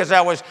to be because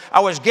I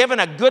was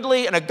given a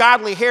goodly and a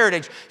godly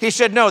heritage. He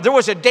said, no, there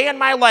was a day in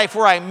my life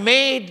where I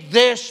made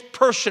this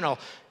personal.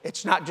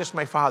 It's not just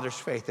my father's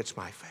faith, it's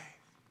my faith.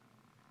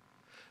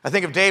 I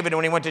think of David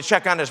when he went to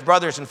check on his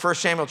brothers in 1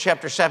 Samuel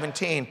chapter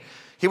 17.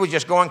 He was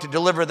just going to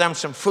deliver them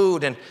some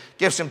food and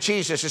give some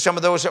cheeses to some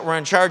of those that were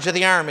in charge of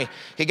the army.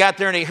 He got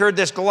there and he heard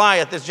this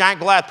Goliath, this giant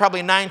Goliath,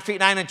 probably 9 feet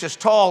 9 inches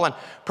tall and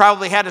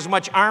probably had as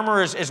much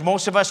armor as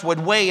most of us would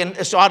weigh in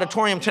this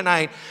auditorium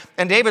tonight.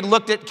 And David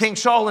looked at King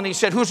Saul and he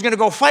said, who's going to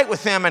go fight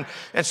with him? And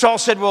Saul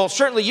said, well,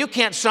 certainly you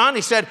can't, son.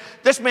 He said,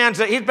 he's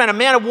been a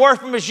man of war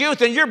from his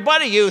youth and you're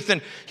but a youth.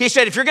 And he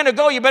said, if you're going to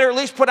go, you better at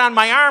least put on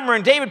my armor.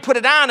 And David put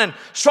it on, and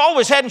Saul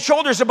was head and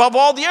shoulders above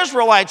all the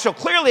Israelites. So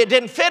clearly it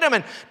didn't fit him.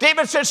 And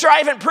David said, sir, I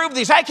haven't proved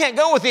these. I can't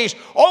go with these.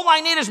 All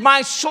I need is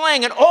my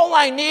sling, and all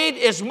I need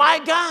is my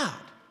God.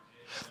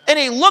 And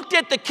he looked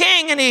at the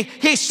king and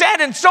he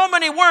said in so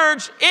many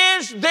words,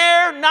 is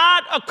there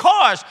not a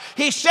cause?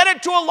 He said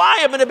it to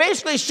Eliab, and he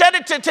basically said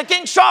it to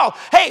King Saul.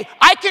 Hey,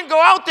 I can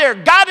go out there.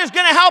 God is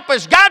going to help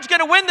us. God's going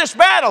to win this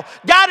battle.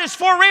 God is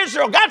for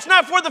Israel. God's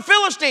not for the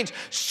Philistines.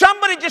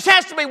 Somebody just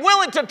has to be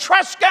willing to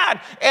trust God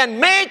and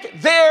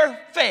make their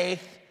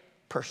faith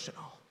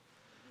personal.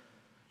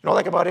 You know,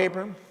 like about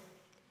Abram?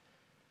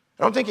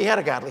 I don't think he had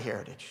a godly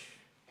heritage.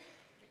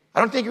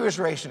 I don't think he was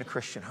raised in a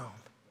Christian home.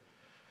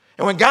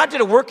 And when God did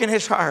a work in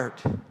his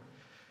heart,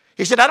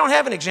 he said, I don't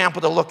have an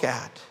example to look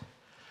at,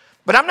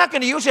 but I'm not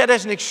going to use that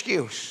as an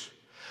excuse.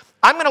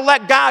 I'm going to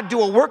let God do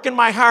a work in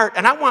my heart,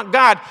 and I want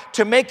God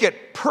to make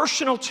it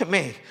personal to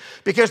me,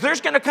 because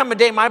there's going to come a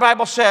day, my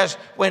Bible says,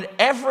 when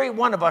every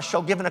one of us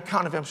shall give an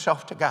account of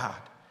himself to God.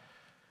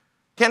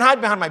 Can't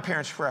hide behind my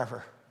parents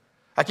forever.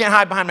 I can't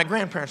hide behind my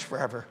grandparents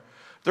forever.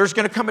 There's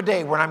going to come a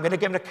day when I'm going to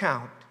give an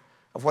account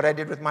of what I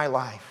did with my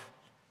life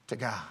to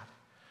God.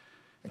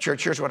 And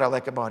church, here's what I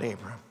like about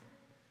Abram.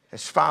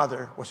 His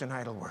father was an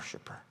idol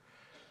worshiper.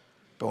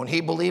 But when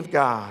he believed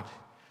God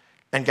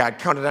and God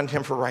counted unto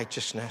him for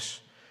righteousness,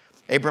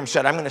 Abram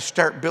said, I'm going to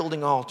start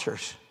building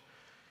altars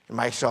in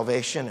my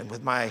salvation and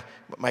with my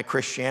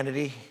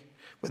Christianity,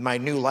 with my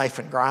new life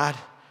in God,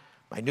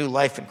 my new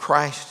life in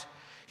Christ.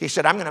 He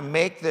said, I'm going to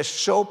make this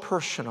so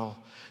personal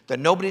that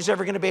nobody's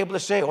ever going to be able to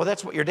say, oh,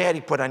 that's what your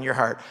daddy put on your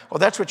heart. Oh,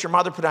 that's what your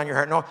mother put on your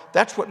heart. No,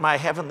 that's what my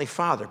heavenly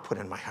Father put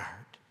in my heart.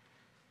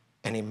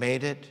 And he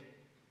made it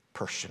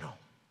personal.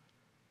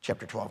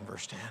 Chapter 12,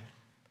 verse 10.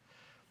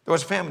 There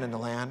was a famine in the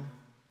land.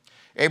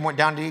 Abram went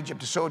down to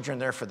Egypt to sojourn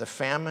there, for the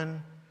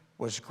famine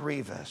was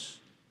grievous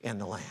in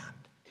the land.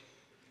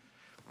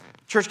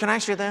 Church, can I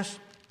say this?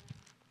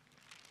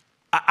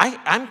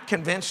 I'm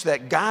convinced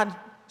that God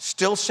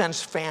still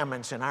sends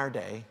famines in our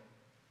day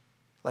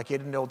like he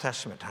did in the Old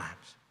Testament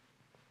times.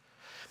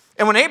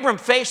 And when Abram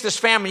faced this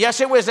famine,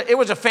 yes, it was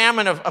a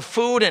famine of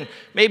food, and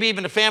maybe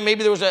even a famine,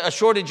 maybe there was a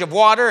shortage of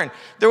water, and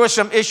there was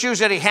some issues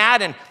that he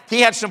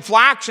had some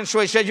flocks, and so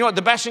he said, you know what,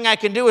 the best thing I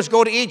can do is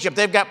go to Egypt.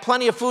 They've got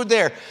plenty of food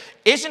there.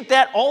 Isn't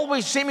that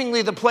always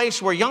seemingly the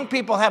place where young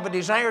people have a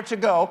desire to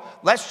go?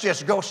 Let's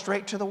just go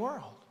straight to the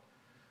world.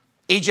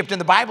 Egypt in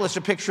the Bible is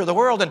a picture of the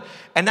world,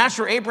 and that's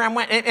where Abraham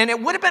went. And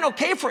it would have been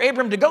okay for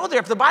Abram to go there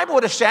if the Bible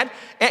would have said,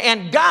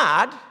 and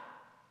God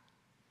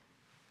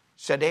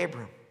said to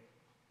Abram,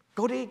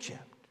 go to Egypt.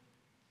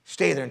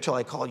 Stay there until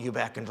I call you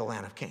back into the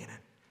land of Canaan.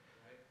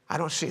 I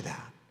don't see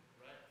that.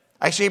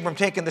 I see Abram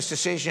taking this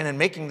decision and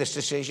making this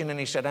decision, and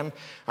he said,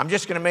 I'm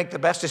just going to make the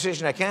best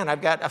decision I can.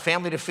 I've got a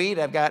family to feed.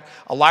 I've got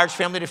a large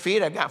family to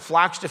feed. I've got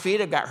flocks to feed.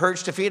 I've got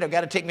herds to feed. I've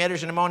got to take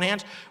matters into my own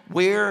hands.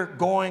 We're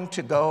going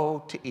to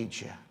go to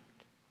Egypt.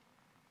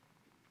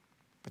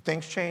 But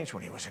things changed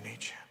when he was in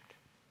Egypt.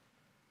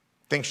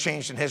 Things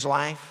changed in his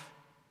life.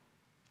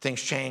 Things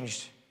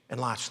changed in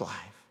Lot's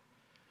life.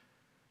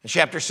 In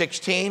chapter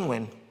 16,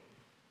 when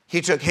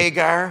he took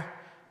Hagar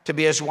to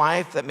be his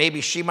wife, that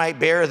maybe she might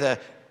bear the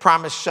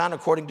promised son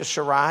according to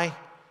Sarai,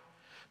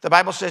 the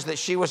Bible says that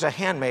she was a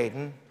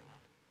handmaiden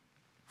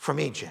from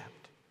Egypt.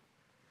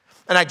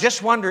 And I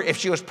just wonder if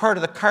she was part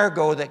of the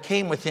cargo that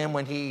came with him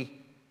when he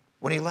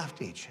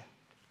left Egypt.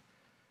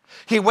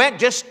 He went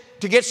just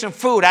to get some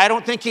food. I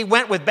don't think he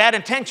went with bad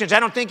intentions.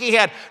 I don't think he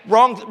had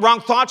wrong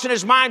thoughts in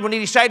his mind when he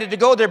decided to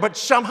go there, but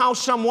somehow,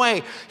 some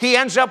way, he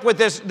ends up with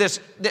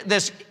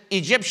this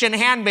Egyptian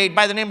handmaid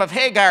by the name of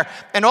Hagar,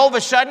 and all of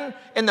a sudden,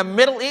 in the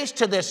Middle East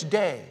to this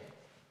day,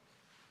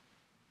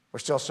 we're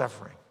still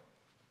suffering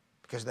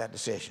because of that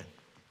decision.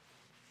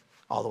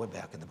 All the way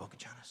back in the book of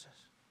Genesis.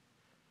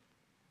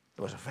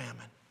 There was a famine.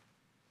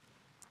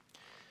 I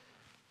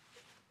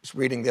was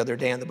reading the other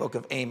day in the book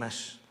of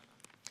Amos.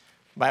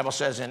 The Bible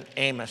says in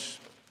Amos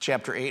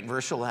chapter 8,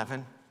 verse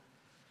 11,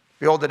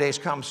 behold, the days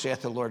come,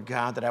 saith the Lord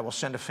God, that I will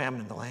send a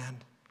famine in the land.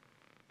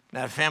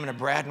 Not a famine of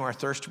bread nor a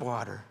thirst of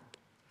water,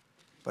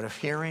 but of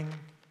hearing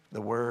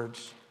the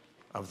words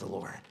of the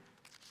Lord.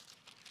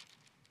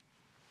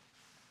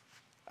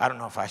 I don't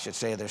know if I should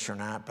say this or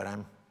not, but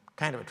I'm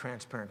kind of a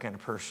transparent kind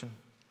of person.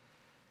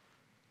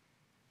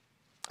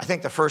 I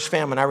think the first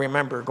famine I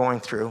remember going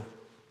through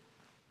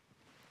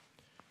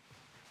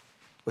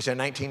was in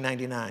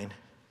 1999.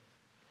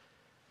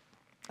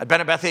 I'd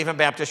been at Fairhaven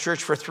Baptist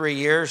Church for 3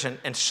 years,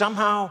 and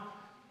somehow,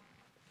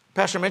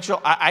 Pastor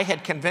Mitchell, I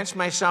had convinced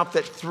myself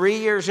that 3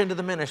 years into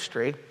the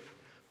ministry,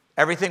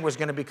 everything was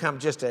going to become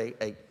just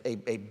a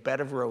bed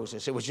of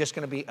roses. It was just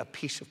going to be a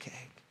piece of cake.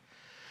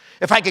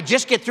 If I could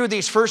just get through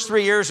these first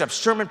 3 years of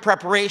sermon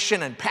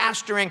preparation and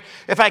pastoring,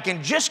 if I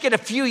can just get a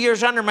few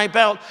years under my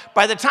belt,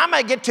 by the time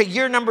I get to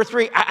year number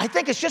 3, I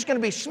think it's just going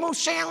to be smooth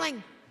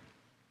sailing.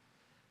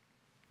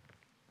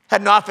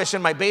 Had an office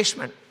in my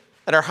basement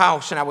at our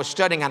house, and I was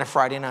studying on a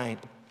Friday night.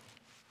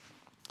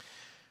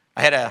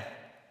 I had a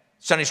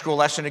Sunday school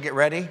lesson to get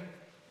ready.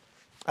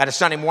 I had a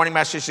Sunday morning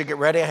message to get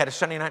ready. I had a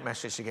Sunday night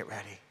message to get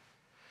ready.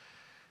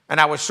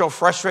 And I was so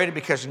frustrated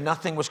because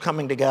nothing was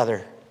coming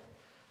together.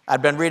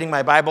 I'd been reading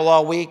my Bible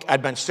all week.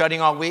 I'd been studying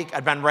all week.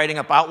 I'd been writing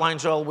up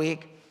outlines all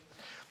week.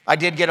 I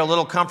did get a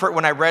little comfort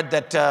when I read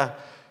that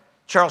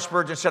Charles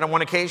Spurgeon said on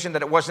one occasion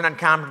that it wasn't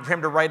uncommon for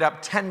him to write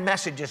up 10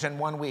 messages in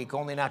 1 week,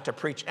 only not to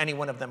preach any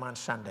one of them on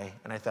Sunday.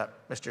 And I thought,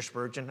 Mr.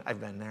 Spurgeon,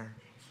 I've been there.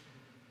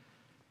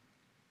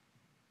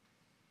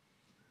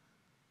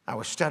 I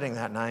was studying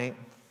that night,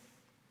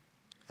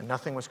 and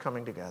nothing was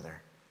coming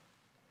together.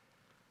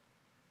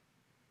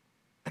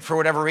 And for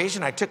whatever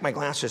reason, I took my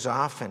glasses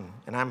off, and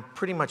I'm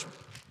pretty much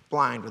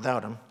blind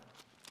without them.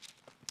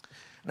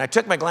 And I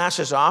took my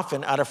glasses off,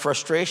 and out of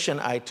frustration,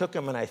 I took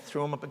them and I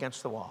threw them up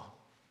against the wall.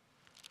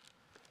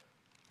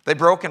 They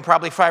broke in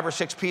probably 5 or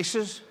 6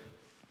 pieces.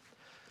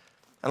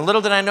 And little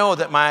did I know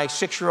that my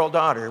 6-year-old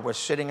daughter was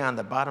sitting on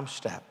the bottom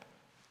step.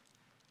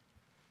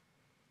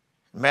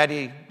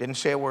 Maddie didn't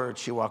say a word.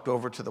 She walked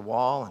over to the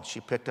wall and she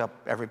picked up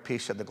every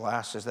piece of the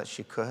glasses that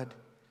she could.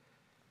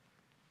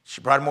 She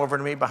brought them over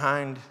to me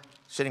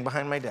sitting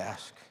behind my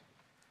desk.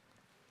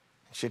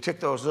 She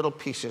took those little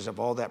pieces of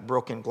all that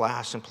broken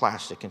glass and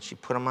plastic and she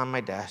put them on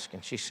my desk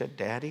and she said,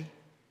 Daddy,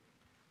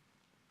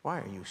 why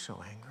are you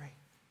so angry?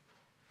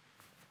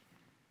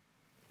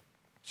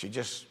 She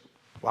just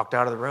walked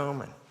out of the room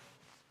and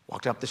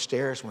walked up the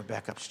stairs and went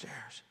back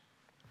upstairs.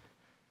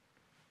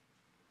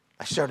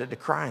 I started to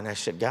cry and I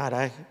said, God,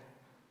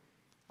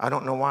 I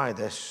don't know why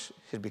this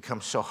had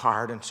become so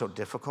hard and so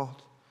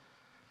difficult.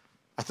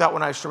 I thought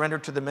when I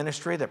surrendered to the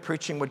ministry that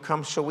preaching would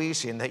come so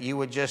easy and that you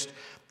would just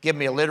give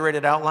me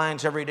alliterated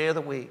outlines every day of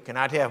the week and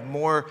I'd have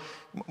more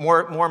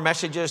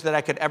messages that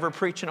I could ever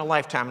preach in a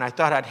lifetime. And I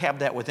thought I'd have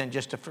that within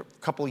just a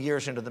couple of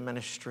years into the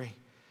ministry.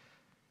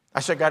 I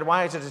said, God,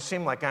 why does it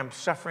seem like I'm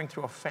suffering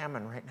through a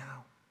famine right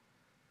now?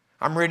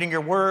 I'm reading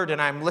your word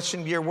and I'm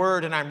listening to your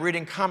word and I'm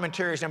reading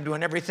commentaries and I'm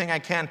doing everything I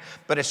can,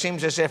 but it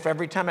seems as if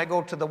every time I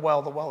go to the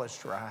well is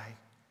dry.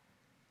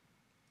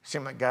 It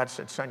seemed like God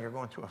said, son, you're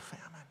going through a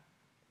famine.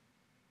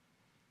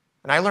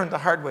 And I learned the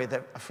hard way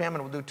that a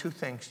famine will do 2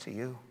 things to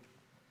you.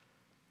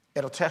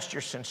 It'll test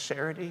your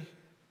sincerity,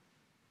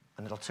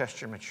 and it'll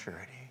test your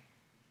maturity.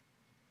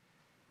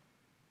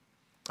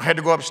 I had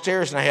to go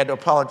upstairs, and I had to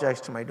apologize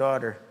to my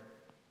daughter.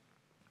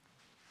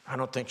 I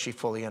don't think she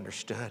fully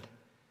understood,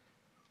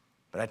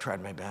 but I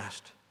tried my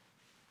best.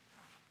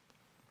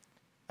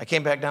 I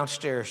came back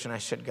downstairs, and I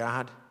said,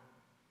 God,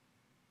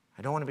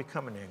 I don't want to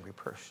become an angry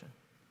person.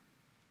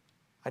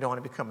 I don't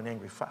want to become an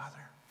angry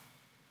father.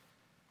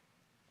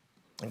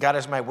 And God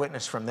is my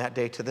witness from that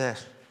day to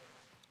this.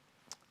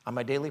 On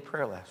my daily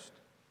prayer list,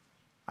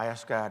 I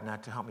ask God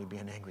not to help me be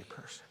an angry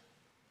person.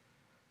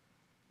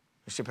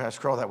 You see, Pastor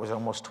Kroll, that was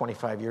almost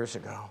 25 years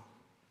ago.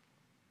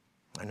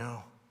 I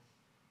know.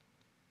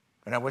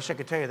 And I wish I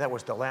could tell you that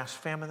was the last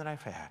famine that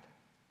I've had.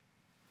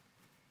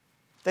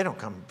 They don't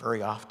come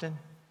very often.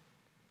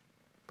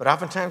 But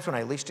oftentimes when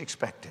I least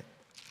expect it,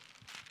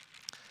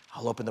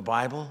 I'll open the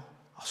Bible,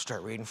 I'll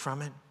start reading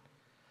from it,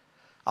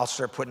 I'll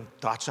start putting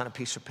thoughts on a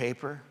piece of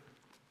paper.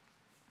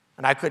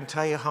 And I couldn't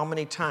tell you how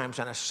many times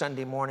on a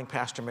Sunday morning,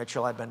 Pastor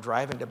Mitchell, I've been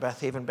driving to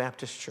Fairhaven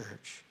Baptist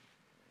Church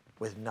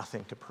with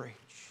nothing to preach.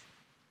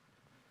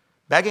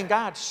 Begging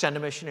God, send a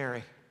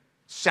missionary,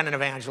 send an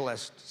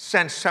evangelist,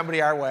 send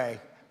somebody our way.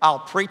 I'll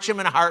preach them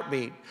in a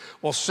heartbeat.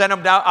 We'll send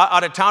them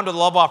out of town to the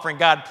love offering.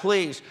 God,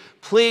 please,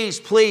 please,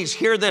 please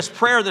hear this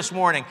prayer this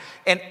morning.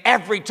 And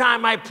every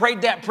time I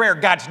prayed that prayer,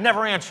 God's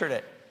never answered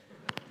it.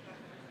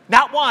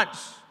 Not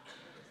once.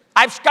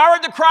 I've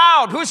scoured the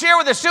crowd. Who's here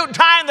with a suit and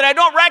tie that I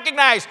don't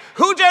recognize?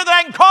 Who's there that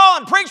I can call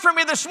and preach for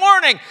me this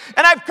morning?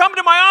 And I've come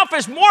to my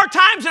office more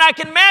times than I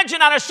can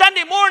imagine on a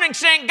Sunday morning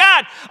saying,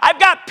 God, I've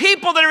got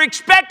people that are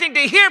expecting to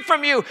hear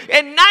from you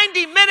in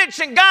 90 minutes,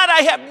 and God,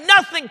 I have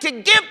nothing to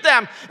give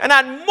them. And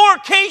on more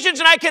occasions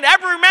than I can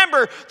ever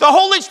remember, the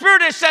Holy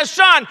Spirit has said,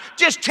 son,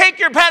 just take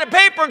your pad of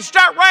paper and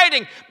start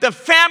writing. The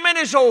famine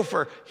is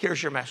over.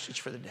 Here's your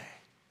message for the day.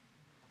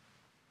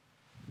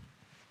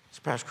 So,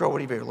 Pastor Crow,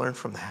 what have you learned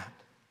from that?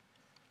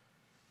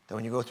 That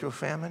when you go through a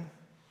famine,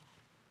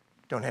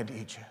 don't head to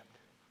Egypt.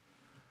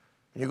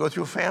 When you go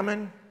through a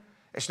famine,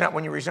 it's not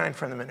when you resign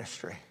from the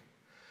ministry.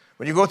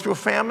 When you go through a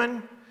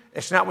famine,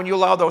 it's not when you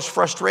allow those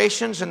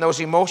frustrations and those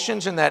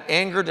emotions and that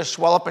anger to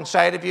swell up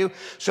inside of you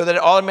so that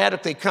it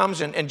automatically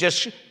comes and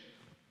just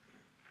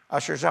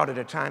ushers out at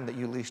a time that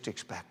you least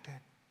expected.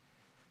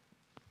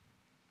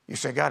 You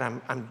say,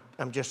 God,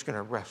 I'm just going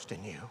to rest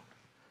in you.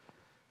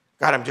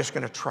 God, I'm just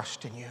going to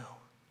trust in you.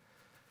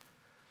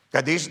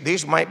 God,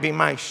 these might be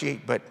my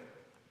sheep, but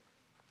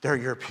they're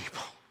your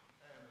people.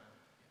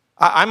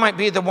 I might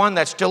be the one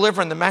that's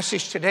delivering the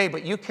message today,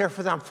 but you care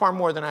for them far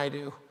more than I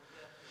do.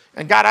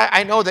 And God,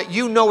 I know that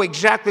you know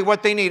exactly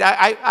what they need.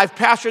 I've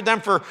pastored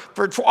them for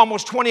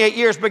almost 28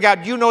 years, but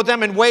God, you know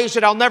them in ways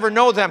that I'll never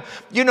know them.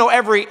 You know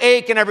every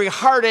ache and every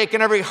heartache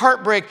and every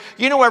heartbreak.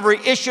 You know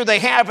every issue they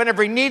have and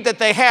every need that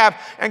they have.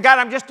 And God,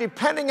 I'm just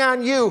depending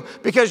on you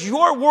because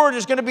your word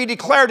is going to be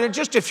declared in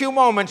just a few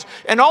moments.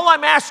 And all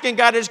I'm asking,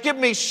 God, is give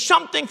me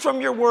something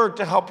from your word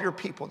to help your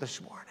people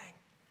this morning.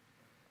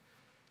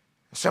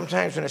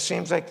 Sometimes when it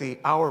seems like the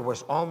hour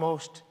was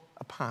almost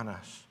upon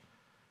us,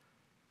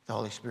 the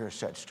Holy Spirit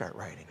said, start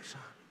writing,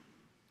 son.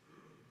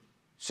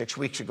 6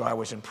 weeks ago, I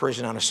was in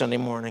prison on a Sunday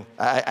morning.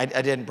 I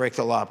didn't break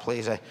the law,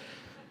 please.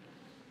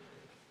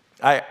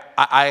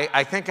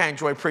 I think I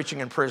enjoy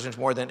preaching in prisons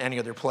more than any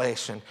other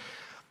place. And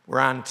we're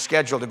on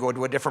schedule to go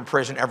to a different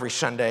prison every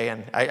Sunday.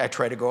 And I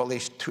try to go at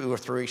least 2 or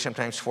 3,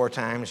 sometimes 4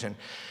 times. And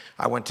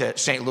I went to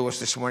St. Louis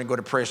this morning, go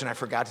to prison. I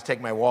forgot to take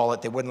my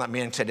wallet. They wouldn't let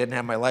me in because I didn't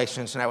have my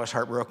license, and I was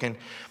heartbroken.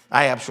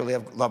 I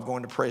absolutely love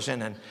going to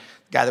prison. And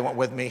the guy that went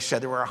with me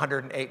said there were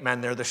 108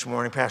 men there this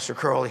morning. Pastor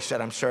Curl, he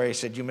said, I'm sorry. He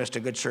said, you missed a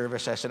good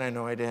service. I said, I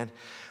know I did.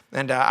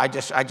 And I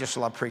just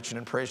love preaching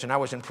in prison. I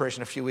was in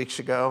prison a few weeks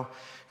ago,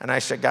 and I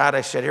said, God,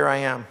 I said, here I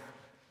am.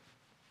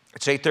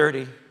 It's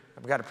 8:30.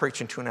 I've got to preach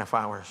in 2.5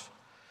 hours.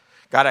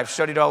 God, I've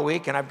studied all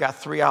week, and I've got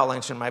 3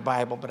 outlines in my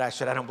Bible, but I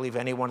said, I don't believe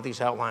any one of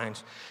these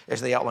outlines is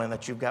the outline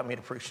that you've got me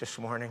to preach this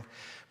morning.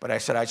 But I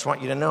said, I just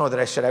want you to know that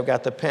I said, I've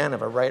got the pen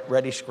of a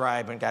ready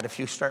scribe, and God, if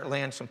you start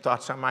laying some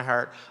thoughts on my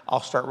heart, I'll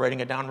start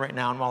writing it down right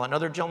now. And while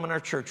another gentleman in our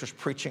church was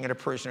preaching at a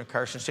prison in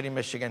Carson City,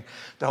 Michigan,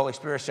 the Holy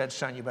Spirit said,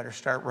 son, you better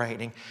start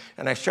writing.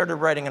 And I started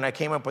writing, and I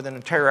came up with an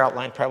entire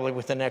outline probably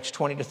within the next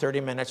 20 to 30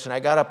 minutes, and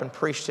I got up and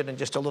preached it in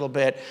just a little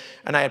bit.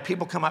 And I had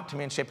people come up to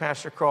me and say,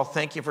 Pastor Kroll,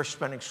 thank you for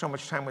spending so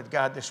much time with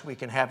God this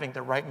week and having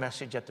the right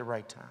message at the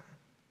right time.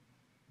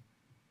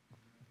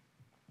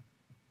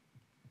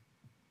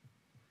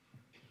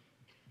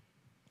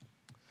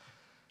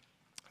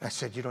 I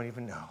said, you don't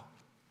even know.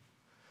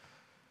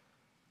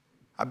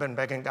 I've been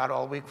begging God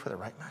all week for the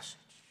right message.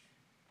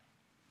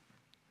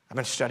 I've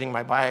been studying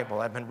my Bible.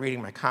 I've been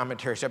reading my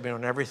commentaries. I've been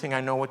doing everything I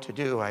know what to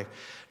do. I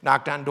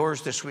knocked on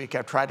doors this week.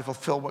 I've tried to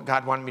fulfill what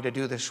God wanted me to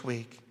do this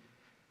week.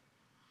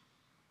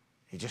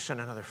 He just sent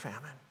another famine.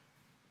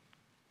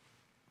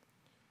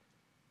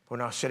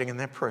 When I was sitting in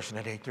that prison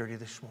at 8:30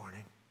 this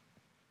morning,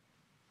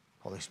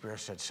 Holy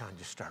Spirit said, son,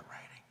 just start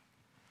writing.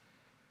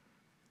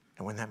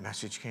 And when that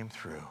message came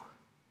through,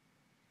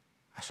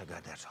 I said,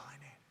 God, that's all I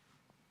need.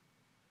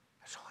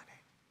 That's all I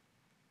need.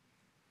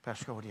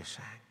 Pastor, what are you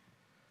saying?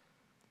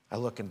 I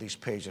look in these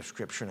pages of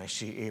Scripture and I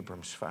see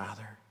Abram's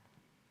father.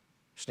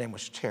 His name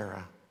was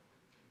Terah.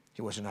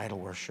 He was an idol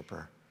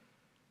worshiper,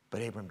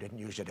 but Abram didn't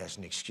use it as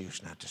an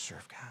excuse not to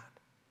serve God.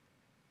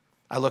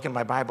 I look in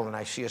my Bible and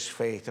I see his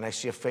faith, and I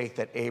see a faith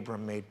that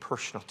Abram made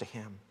personal to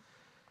him.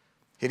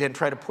 He didn't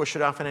try to push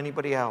it off on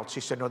anybody else. He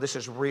said, no, this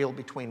is real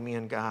between me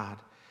and God.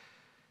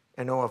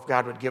 And oh, if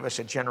God would give us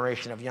a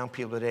generation of young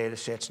people today to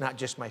say, it's not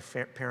just my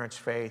parents'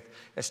 faith,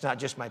 it's not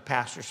just my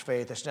pastor's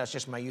faith, it's not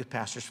just my youth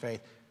pastor's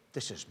faith,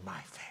 this is my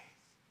faith.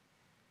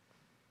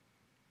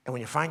 And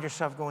when you find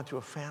yourself going through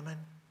a famine,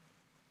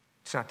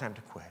 it's not time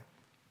to quit.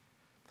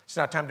 It's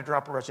not time to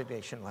drop a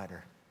resignation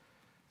letter.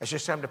 It's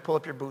just time to pull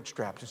up your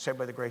bootstraps and say,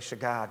 by the grace of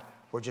God,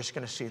 we're just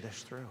going to see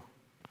this through.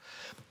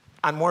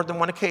 On more than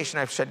one occasion,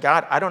 I've said,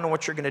 God, I don't know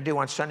what you're going to do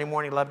on Sunday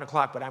morning, 11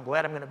 o'clock, but I'm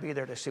glad I'm going to be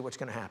there to see what's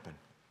going to happen.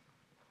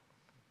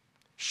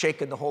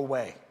 Shaken the whole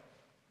way.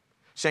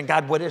 Saying,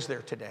 God, what is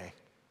there today?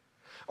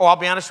 Oh, I'll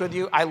be honest with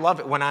you, I love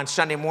it when on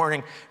Sunday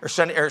morning or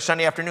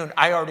Sunday afternoon,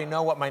 I already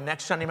know what my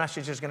next Sunday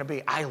message is going to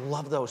be. I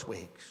love those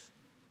weeks.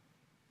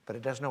 But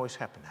it doesn't always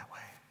happen that way.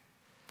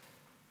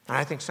 And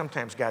I think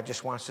sometimes God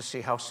just wants to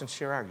see, how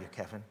sincere are you,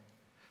 Kevin?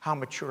 How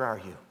mature are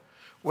you?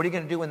 What are you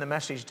going to do when the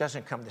message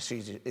doesn't come this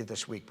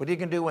week? What are you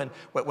going to do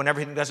when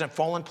everything doesn't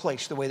fall in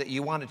place the way that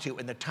you want it to,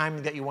 in the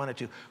timing that you want it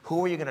to?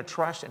 Who are you going to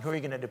trust and who are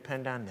you going to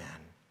depend on then?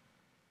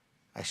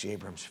 I see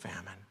Abram's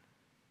famine.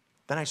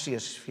 Then I see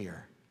his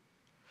fear.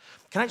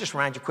 Can I just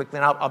remind you quickly,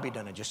 and I'll be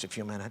done in just a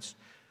few minutes.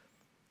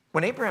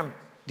 When Abram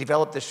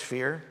developed this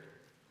fear,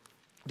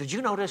 did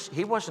you notice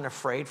he wasn't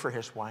afraid for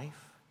his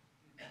wife?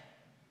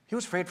 He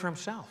was afraid for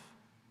himself.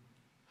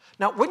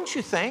 Now, wouldn't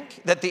you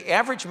think that the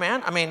average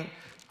man,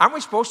 aren't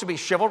we supposed to be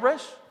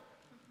chivalrous?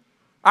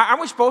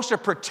 Aren't we supposed to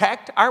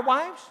protect our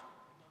wives?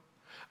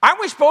 Aren't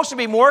we supposed to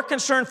be more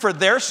concerned for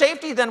their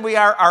safety than we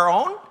are our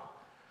own?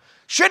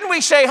 Shouldn't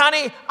we say,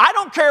 honey, I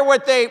don't care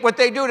what they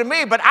do to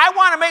me, but I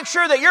want to make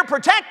sure that you're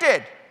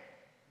protected?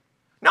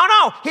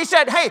 No. He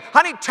said, hey,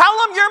 honey, tell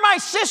them you're my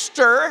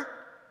sister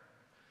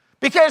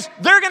because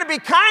they're going to be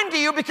kind to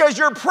you because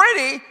you're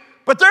pretty,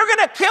 but they're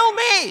going to kill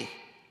me.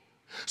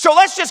 So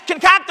let's just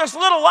concoct this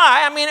little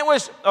lie.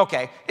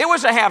 It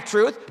was a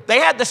half-truth. They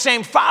had the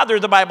same father,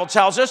 the Bible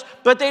tells us,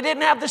 but they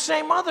didn't have the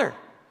same mother.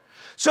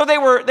 So they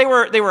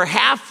were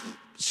half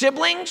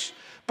siblings,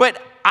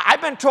 but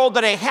I've been told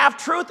that a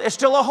half-truth is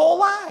still a whole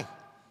lie.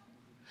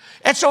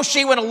 And so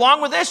she went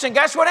along with this, and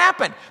guess what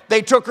happened?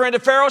 They took her into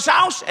Pharaoh's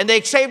house, and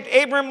they saved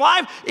Abram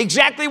alive,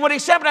 exactly what he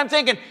said. But I'm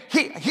thinking,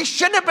 he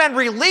shouldn't have been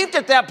relieved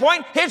at that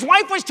point. His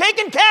wife was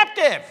taken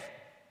captive.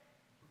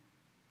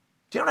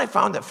 Do you know what I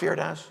found that fear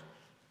does?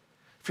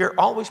 Fear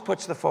always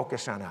puts the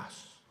focus on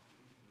us.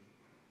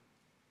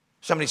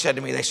 Somebody said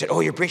to me, they said, oh,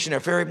 you're preaching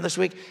at Fairhaven this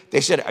week?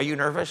 They said, are you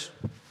nervous?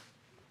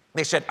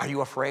 They said, are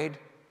you afraid?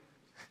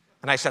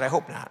 And I said, I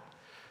hope not.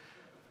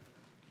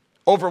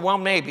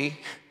 Overwhelmed, maybe.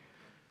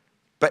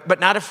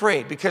 But not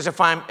afraid, because if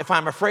I'm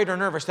afraid or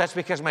nervous, that's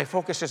because my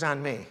focus is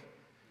on me.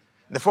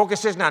 The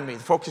focus isn't on me.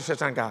 The focus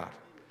is on God.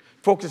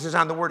 Focus is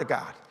on the Word of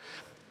God.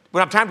 We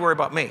don't have time to worry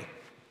about me.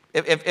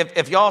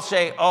 If y'all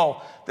say,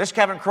 oh, this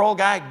Kevin Kroll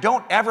guy,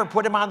 don't ever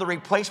put him on the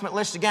replacement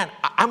list again,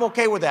 I'm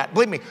okay with that.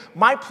 Believe me,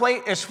 my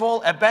plate is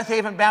full at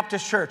Fairhaven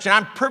Baptist Church, and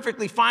I'm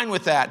perfectly fine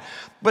with that.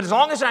 But as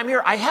long as I'm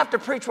here, I have to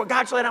preach what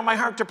God's laid on my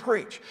heart to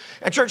preach.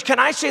 And church, can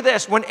I say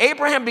this? When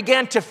Abraham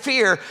began to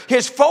fear,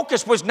 his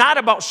focus was not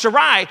about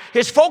Sarai.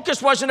 His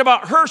focus wasn't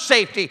about her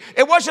safety.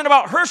 It wasn't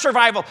about her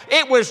survival.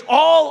 It was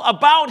all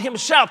about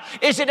himself.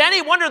 Is it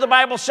any wonder the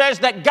Bible says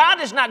that God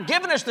has not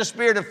given us the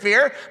spirit of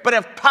fear, but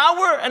of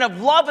power and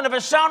of love and of a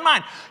sound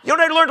mind? You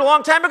know what I learned a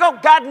long time ago?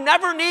 God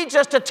never needs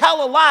us to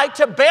tell a lie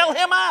to bail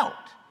him out.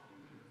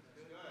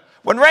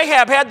 When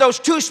Rahab had those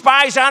two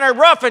spies on her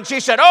roof and she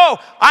said, oh,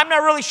 I'm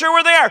not really sure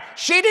where they are.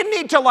 She didn't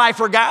need to lie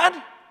for God.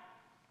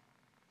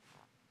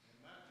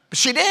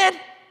 She did.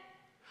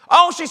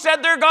 Oh, she said,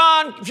 they're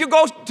gone. If you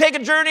go take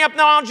a journey up the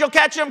mountains, you'll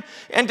catch them.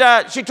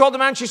 And she told the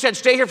men, she said,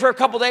 stay here for a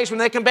couple days. When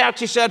they come back,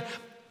 she said,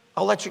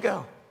 I'll let you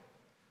go.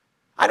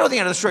 I know the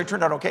end of the story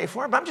turned out okay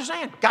for her, but I'm just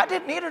saying, God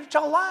didn't need her to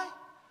tell a lie.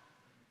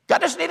 God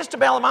doesn't need us to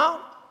bail him out.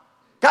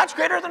 God's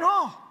greater than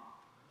all.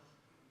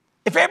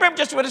 If Abraham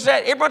just would have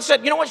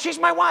said, you know what, she's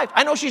my wife.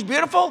 I know she's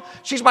beautiful.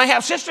 She's my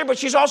half-sister, but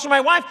she's also my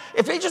wife.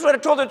 If he just would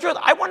have told the truth,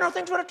 I wonder how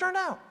things would have turned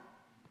out.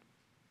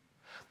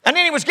 And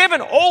then he was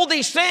given all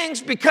these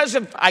things because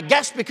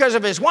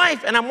of his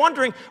wife. And I'm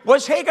wondering,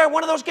 was Hagar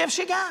one of those gifts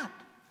she got?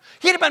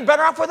 He'd have been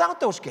better off without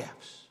those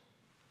gifts.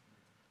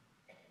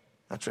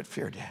 That's what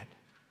fear did.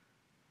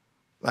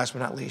 Last but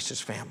not least, his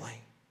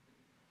family.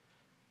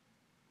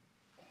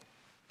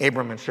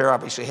 Abram and Sarah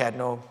obviously had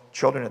no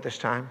children at this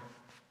time.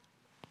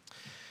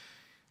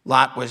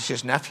 Lot was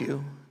his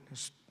nephew.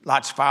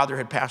 Lot's father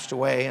had passed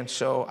away, and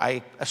so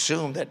I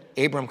assume that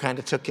Abram kind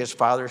of took his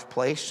father's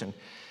place, and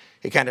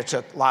he kind of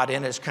took Lot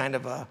in as kind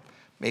of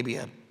maybe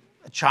a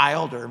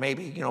child, or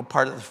maybe,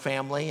 part of the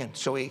family, and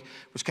so he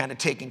was kind of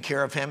taking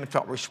care of him and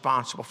felt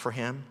responsible for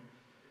him.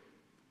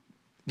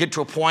 Get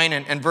to a point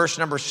in verse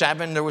number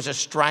 7, there was a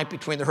strife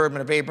between the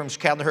herdmen of Abram's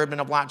cattle and the herdmen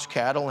of Lot's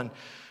cattle, and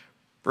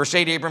Verse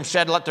 8, Abram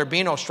said, let there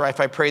be no strife,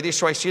 I pray thee.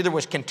 So I see there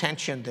was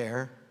contention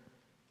there.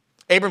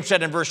 Abram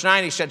said in verse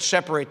 9, he said,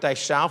 separate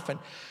thyself. And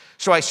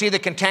so I see the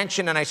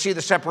contention and I see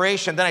the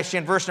separation. Then I see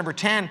in verse number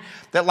 10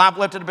 that Lot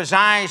lifted up his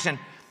eyes and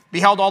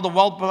beheld all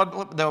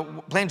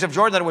the plains of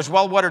Jordan, that it was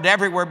well watered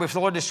everywhere, before the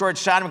Lord destroyed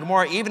Sodom and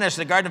Gomorrah, even as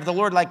the garden of the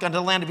Lord, like unto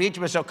the land of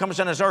Egypt, so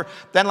comes unto Zor.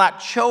 Then Lot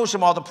chose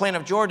him all the plain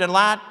of Jordan.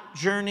 Lot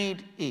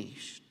journeyed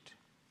east.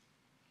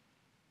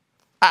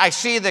 I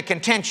see the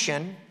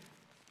contention,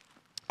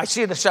 I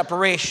see the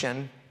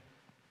separation,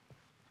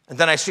 and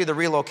then I see the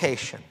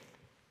relocation.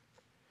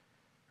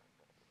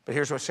 But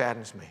here's what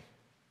saddens me.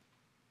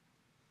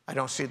 I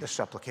don't see the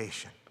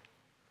supplication.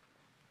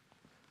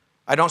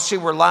 I don't see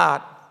where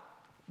Lot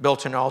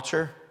built an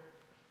altar.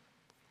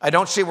 I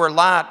don't see where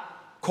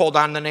Lot called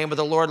on the name of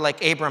the Lord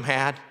like Abram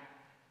had.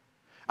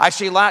 I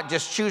see Lot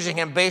just choosing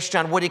him based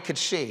on what he could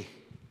see.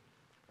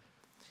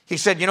 He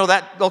said, you know,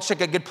 that looks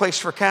like a good place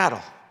for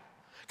cattle.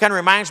 Kind of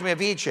reminds me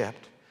of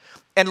Egypt.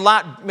 And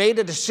Lot made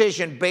a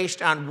decision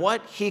based on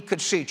what he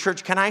could see.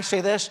 Church, can I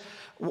say this?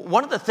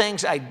 One of the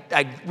things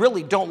I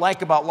really don't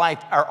like about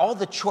life are all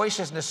the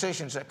choices and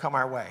decisions that come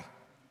our way.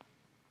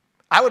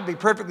 I would be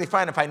perfectly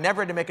fine if I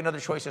never had to make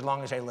another choice as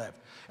long as I lived.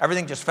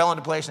 Everything just fell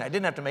into place and I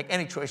didn't have to make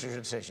any choices or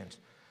decisions.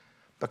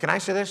 But can I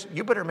say this?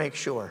 You better make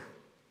sure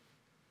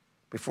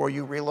before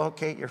you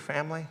relocate your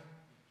family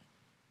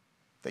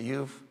that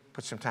you've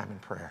put some time in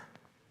prayer.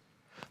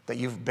 That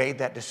you've made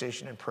that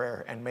decision in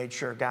prayer and made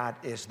sure, God,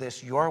 is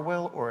this your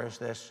will or is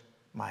this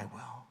my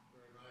will?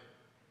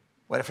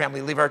 We had a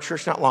family leave our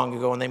church not long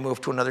ago and they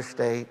moved to another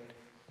state.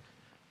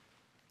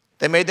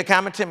 They made the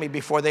comment to me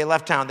before they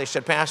left town. They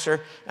said, Pastor,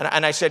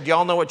 and I said, do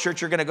y'all know what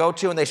church you're going to go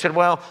to? And they said,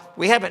 well,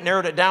 we haven't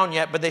narrowed it down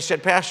yet, but they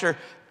said, Pastor,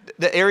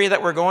 the area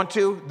that we're going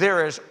to,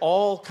 there is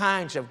all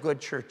kinds of good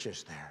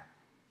churches there.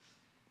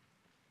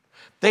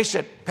 They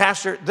said,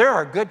 Pastor, there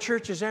are good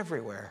churches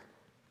everywhere.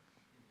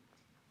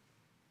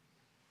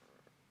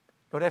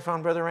 You know what I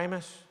found, Brother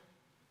Amos?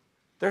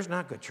 There's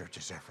not good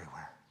churches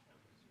everywhere.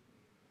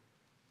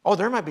 Oh,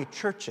 there might be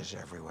churches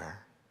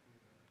everywhere,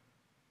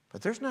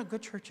 but there's not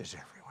good churches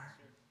everywhere.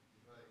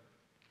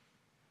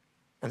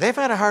 And they've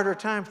had a harder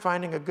time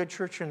finding a good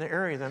church in the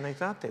area than they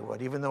thought they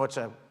would, even though it's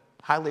a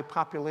highly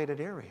populated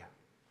area.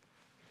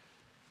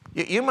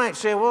 You might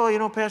say, well, you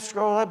know, Pastor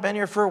Scroll, I've been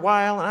here for a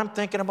while, and I'm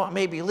thinking about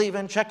maybe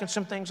leaving, checking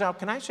some things out.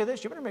 Can I say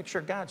this? You better make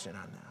sure God's in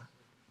on that.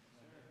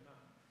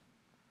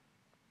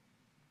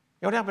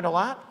 You know what happened to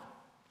Lot?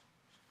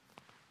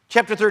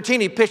 Chapter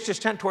 13, he pitched his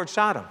tent towards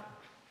Sodom.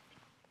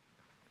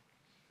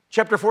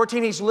 Chapter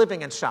 14, he's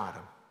living in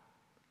Sodom.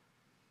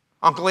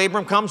 Uncle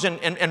Abram comes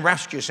and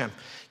rescues him.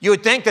 You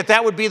would think that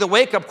that would be the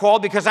wake-up call,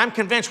 because I'm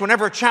convinced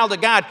whenever a child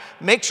of God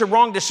makes a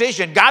wrong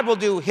decision, God will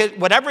do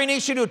whatever he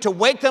needs to do to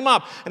wake them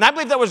up. And I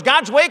believe that was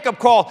God's wake-up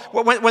call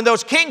when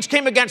those kings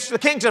came against the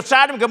kings of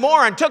Sodom and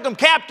Gomorrah and took them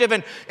captive.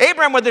 And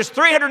Abram, with his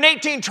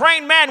 318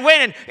 trained men,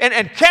 went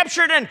and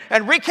captured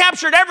and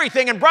recaptured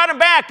everything and brought them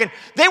back. And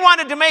they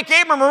wanted to make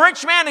Abram a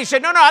rich man. He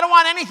said, no, I don't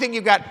want anything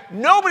you got.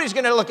 Nobody's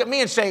going to look at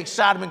me and say,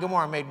 Sodom and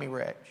Gomorrah made me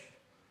rich.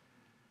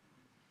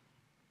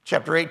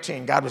 Chapter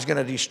 18, God was going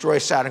to destroy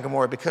Sodom and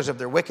Gomorrah because of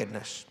their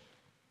wickedness.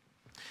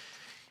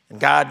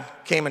 And God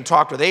came and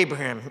talked with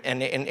Abraham,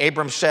 and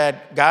Abram said,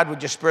 God,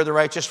 would you spare the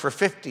righteous for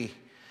 50?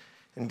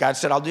 And God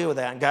said, I'll deal with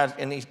that.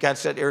 And God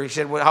said,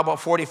 well, how about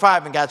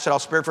 45? And God said, I'll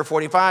spare it for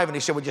 45. And he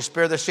said, would you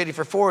spare the city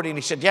for 40? And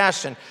he said,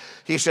 yes. And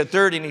he said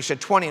 30, and he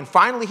said 20. And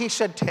finally he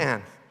said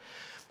 10.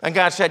 And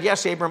God said,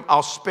 yes, Abram,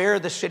 I'll spare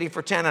the city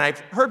for 10. And I've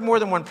heard more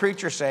than one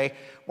preacher say,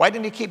 why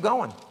didn't he keep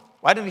going?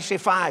 Why didn't he say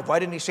 5? Why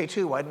didn't he say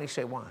 2? Why didn't he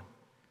say 1?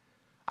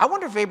 I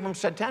wonder if Abram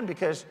said 10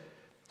 because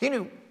he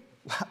knew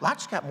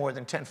Lot's got more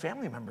than 10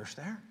 family members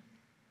there.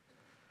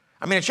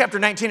 I mean, in chapter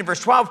 19 and verse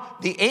 12,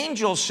 the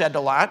angels said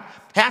to Lot,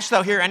 hast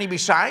thou here any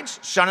besides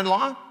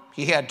son-in-law?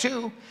 He had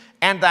 2.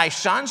 And thy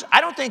sons? I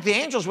don't think the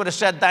angels would have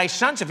said thy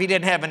sons if he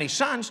didn't have any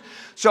sons.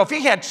 So if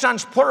he had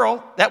sons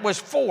plural, that was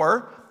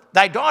 4.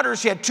 Thy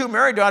daughters, he had 2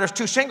 married daughters,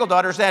 2 single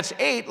daughters, that's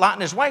 8. Lot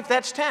and his wife,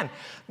 that's 10.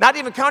 Not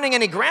even counting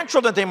any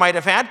grandchildren they might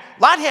have had,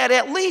 Lot had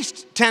at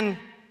least 10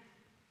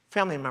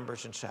 family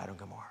members in Sodom and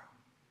Gomorrah.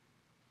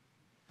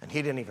 And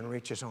he didn't even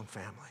reach his own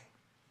family.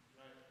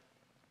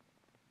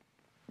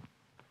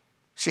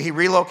 See, he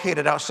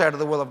relocated outside of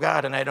the will of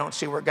God, and I don't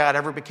see where God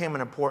ever became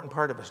an important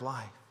part of his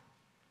life.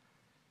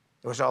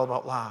 It was all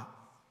about Lot.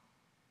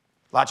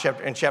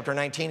 In chapter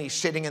 19, he's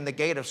sitting in the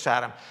gate of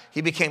Sodom.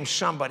 He became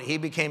somebody. He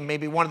became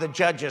maybe one of the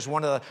judges,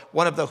 one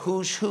of the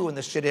who's who in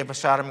the city of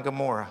Sodom and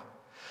Gomorrah.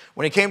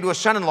 When he came to his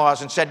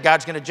son-in-laws and said,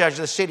 God's going to judge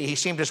the city, he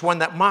seemed as one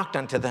that mocked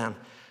unto them.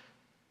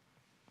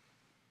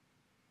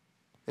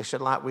 They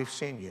said, Lot, we've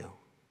seen you.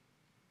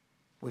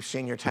 We've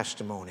seen your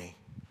testimony.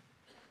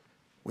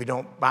 We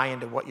don't buy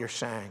into what you're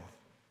saying.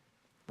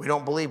 We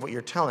don't believe what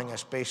you're telling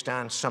us based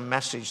on some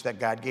message that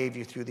God gave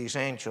you through these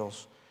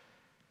angels.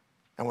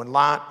 And when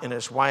Lot and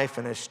his wife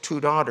and his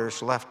 2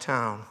 daughters left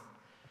town,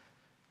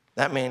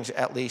 that means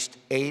at least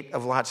 8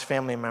 of Lot's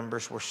family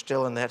members were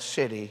still in that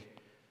city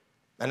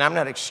And I'm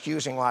not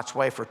excusing Lot's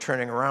wife for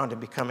turning around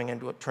and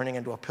turning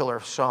into a pillar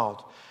of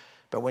salt.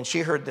 But when she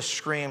heard the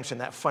screams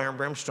and that fire and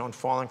brimstone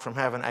falling from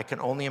heaven, I can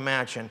only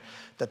imagine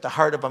that the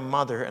heart of a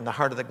mother and the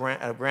heart of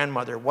a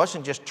grandmother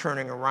wasn't just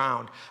turning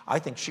around. I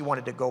think she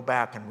wanted to go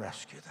back and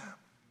rescue them.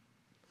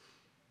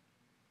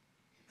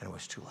 And it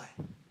was too late.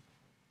 It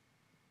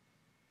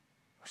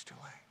was too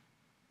late.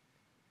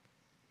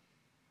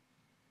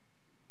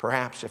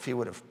 Perhaps if he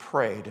would have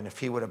prayed and if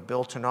he would have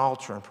built an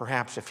altar and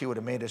perhaps if he would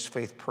have made his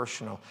faith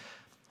personal,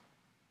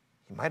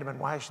 he might have been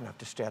wise enough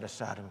to stay out of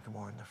Sodom and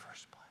Gomorrah in the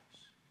first place.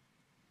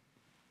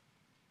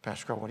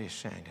 Pastor Carl, what are you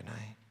saying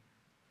tonight?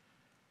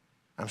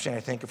 I'm saying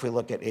I think if we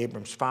look at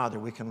Abram's father,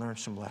 we can learn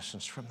some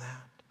lessons from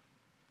that.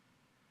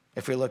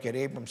 If we look at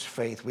Abram's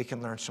faith, we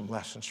can learn some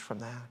lessons from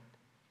that.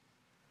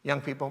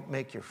 Young people,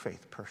 make your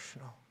faith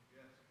personal.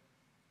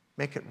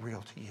 Make it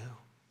real to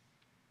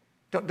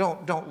you.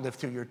 Don't live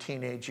through your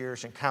teenage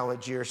years and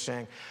college years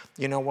saying,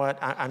 you know what,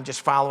 I'm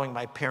just following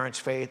my parents'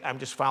 faith. I'm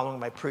just following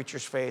my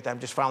preacher's faith. I'm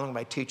just following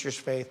my teacher's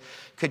faith.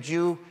 Could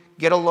you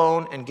get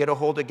alone and get a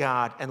hold of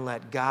God and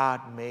let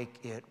God make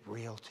it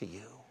real to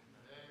you?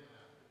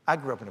 I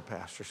grew up in a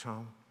pastor's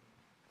home.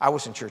 I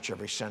was in church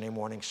every Sunday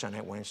morning, Sunday,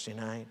 Wednesday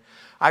night.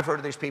 I've heard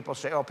of these people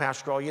say, oh,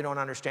 Pastor Carl, you don't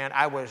understand.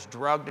 I was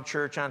drugged to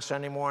church on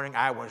Sunday morning.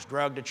 I was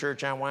drugged to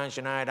church on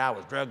Wednesday night. I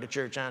was drugged to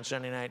church on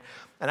Sunday night.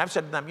 And I've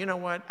said to them, you know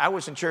what? I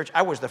was in church.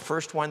 I was the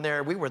first one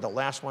there. We were the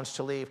last ones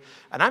to leave.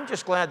 And I'm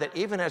just glad that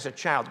even as a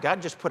child,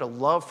 God just put a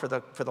love for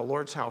the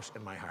Lord's house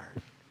in my heart.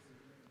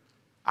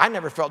 I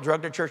never felt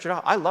drugged to church at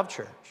all. I love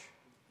church.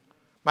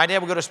 My dad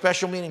would go to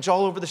special meetings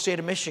all over the state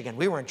of Michigan.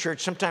 We were in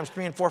church sometimes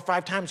 3 and 4,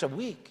 5 times a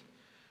week.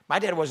 My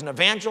dad was an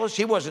evangelist.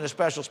 He wasn't a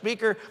special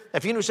speaker.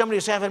 If he knew somebody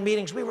was having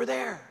meetings, we were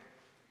there.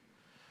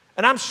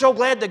 And I'm so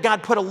glad that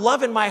God put a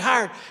love in my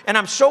heart. And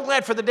I'm so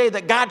glad for the day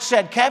that God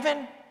said,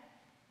 Kevin,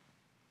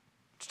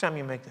 it's time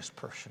you make this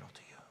personal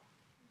to you.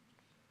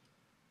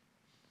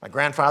 My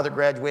grandfather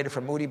graduated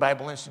from Moody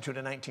Bible Institute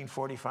in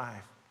 1945.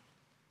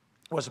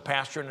 Was a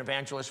pastor and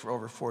evangelist for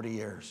over 40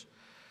 years.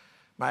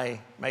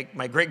 My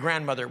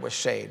great-grandmother was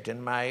saved,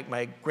 and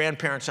my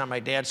grandparents on my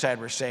dad's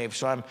side were saved.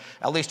 So I'm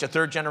at least a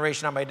 3rd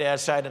generation on my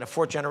dad's side and a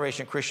 4th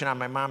generation Christian on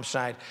my mom's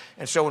side.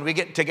 And so when we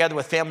get together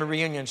with family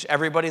reunions,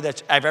 everybody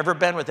that I've ever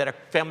been with at a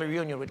family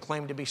reunion would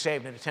claim to be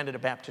saved and attended a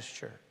Baptist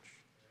church.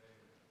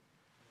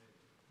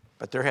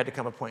 But there had to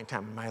come a point in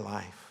time in my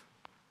life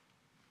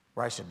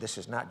where I said, this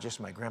is not just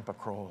my Grandpa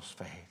Kroll's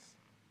faith.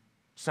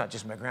 It's not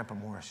just my Grandpa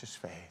Morris's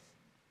faith.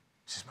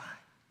 This is mine.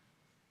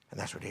 And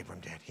that's what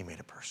Abram did. He made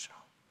it personal.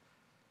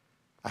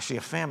 I see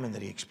a famine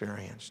that he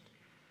experienced.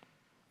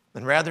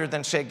 And rather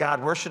than say,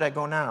 God, where should I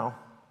go now?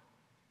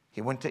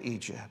 He went to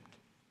Egypt.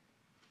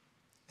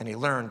 And he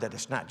learned that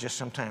it's not just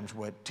sometimes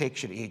what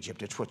takes you to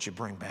Egypt, it's what you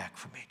bring back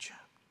from Egypt.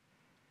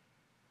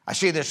 I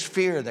see this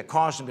fear that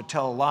caused him to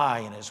tell a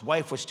lie, and his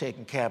wife was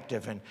taken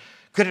captive, and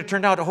could have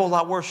turned out a whole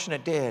lot worse than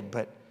it did,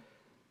 but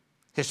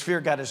his fear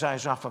got his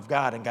eyes off of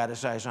God and got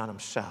his eyes on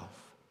himself.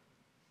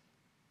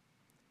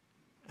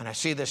 And I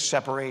see this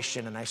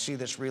separation, and I see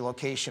this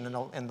relocation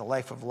in the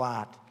life of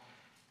Lot.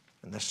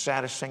 And the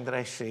saddest thing that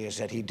I see is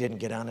that he didn't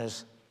get on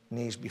his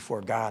knees before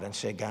God and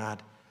say,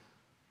 God,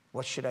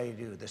 what should I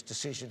do? This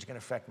decision is going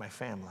to affect my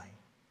family,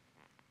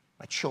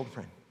 my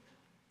children,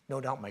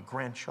 no doubt my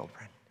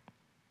grandchildren,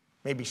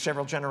 maybe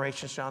several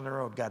generations down the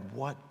road. God,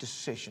 what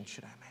decision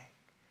should I make?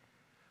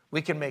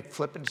 We can make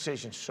flippant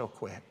decisions so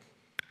quick,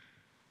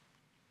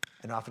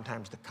 and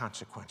oftentimes the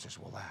consequences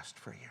will last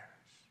for years.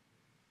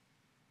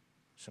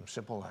 Some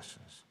simple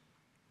lessons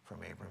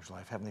from Abram's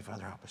life. Heavenly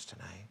Father, help us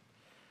tonight.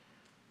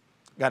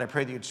 God, I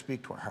pray that you'd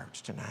speak to our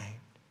hearts tonight.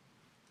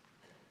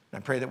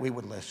 And I pray that we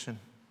would listen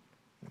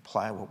and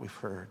apply what we've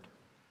heard.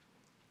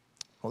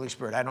 Holy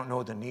Spirit, I don't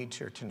know the needs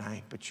here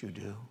tonight, but you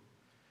do.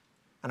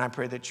 And I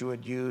pray that you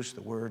would use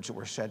the words that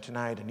were said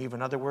tonight and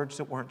even other words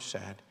that weren't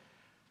said.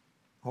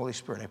 Holy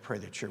Spirit, I pray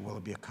that your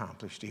will be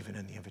accomplished even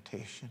in the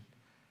invitation.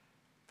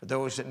 For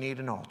those that need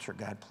an altar,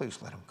 God, please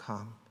let them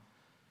come.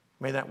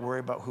 May not worry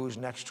about who's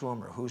next to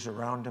them or who's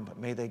around them, but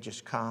may they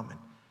just come, and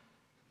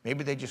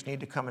maybe they just need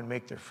to come and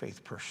make their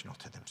faith personal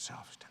to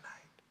themselves tonight.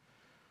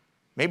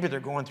 Maybe they're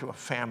going through a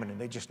famine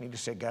and they just need to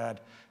say,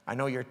 God, I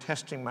know you're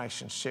testing my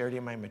sincerity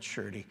and my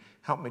maturity.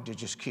 Help me to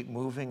just keep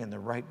moving in the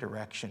right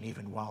direction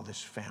even while this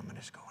famine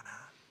is going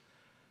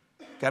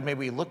on. God, may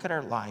we look at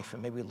our life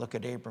and maybe look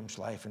at Abram's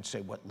life and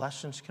say, what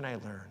lessons can I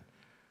learn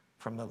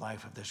from the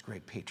life of this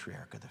great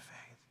patriarch of the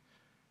faith?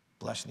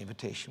 Bless the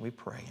invitation, we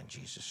pray in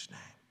Jesus' name.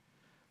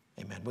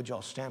 Amen. Would you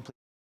all stand, please?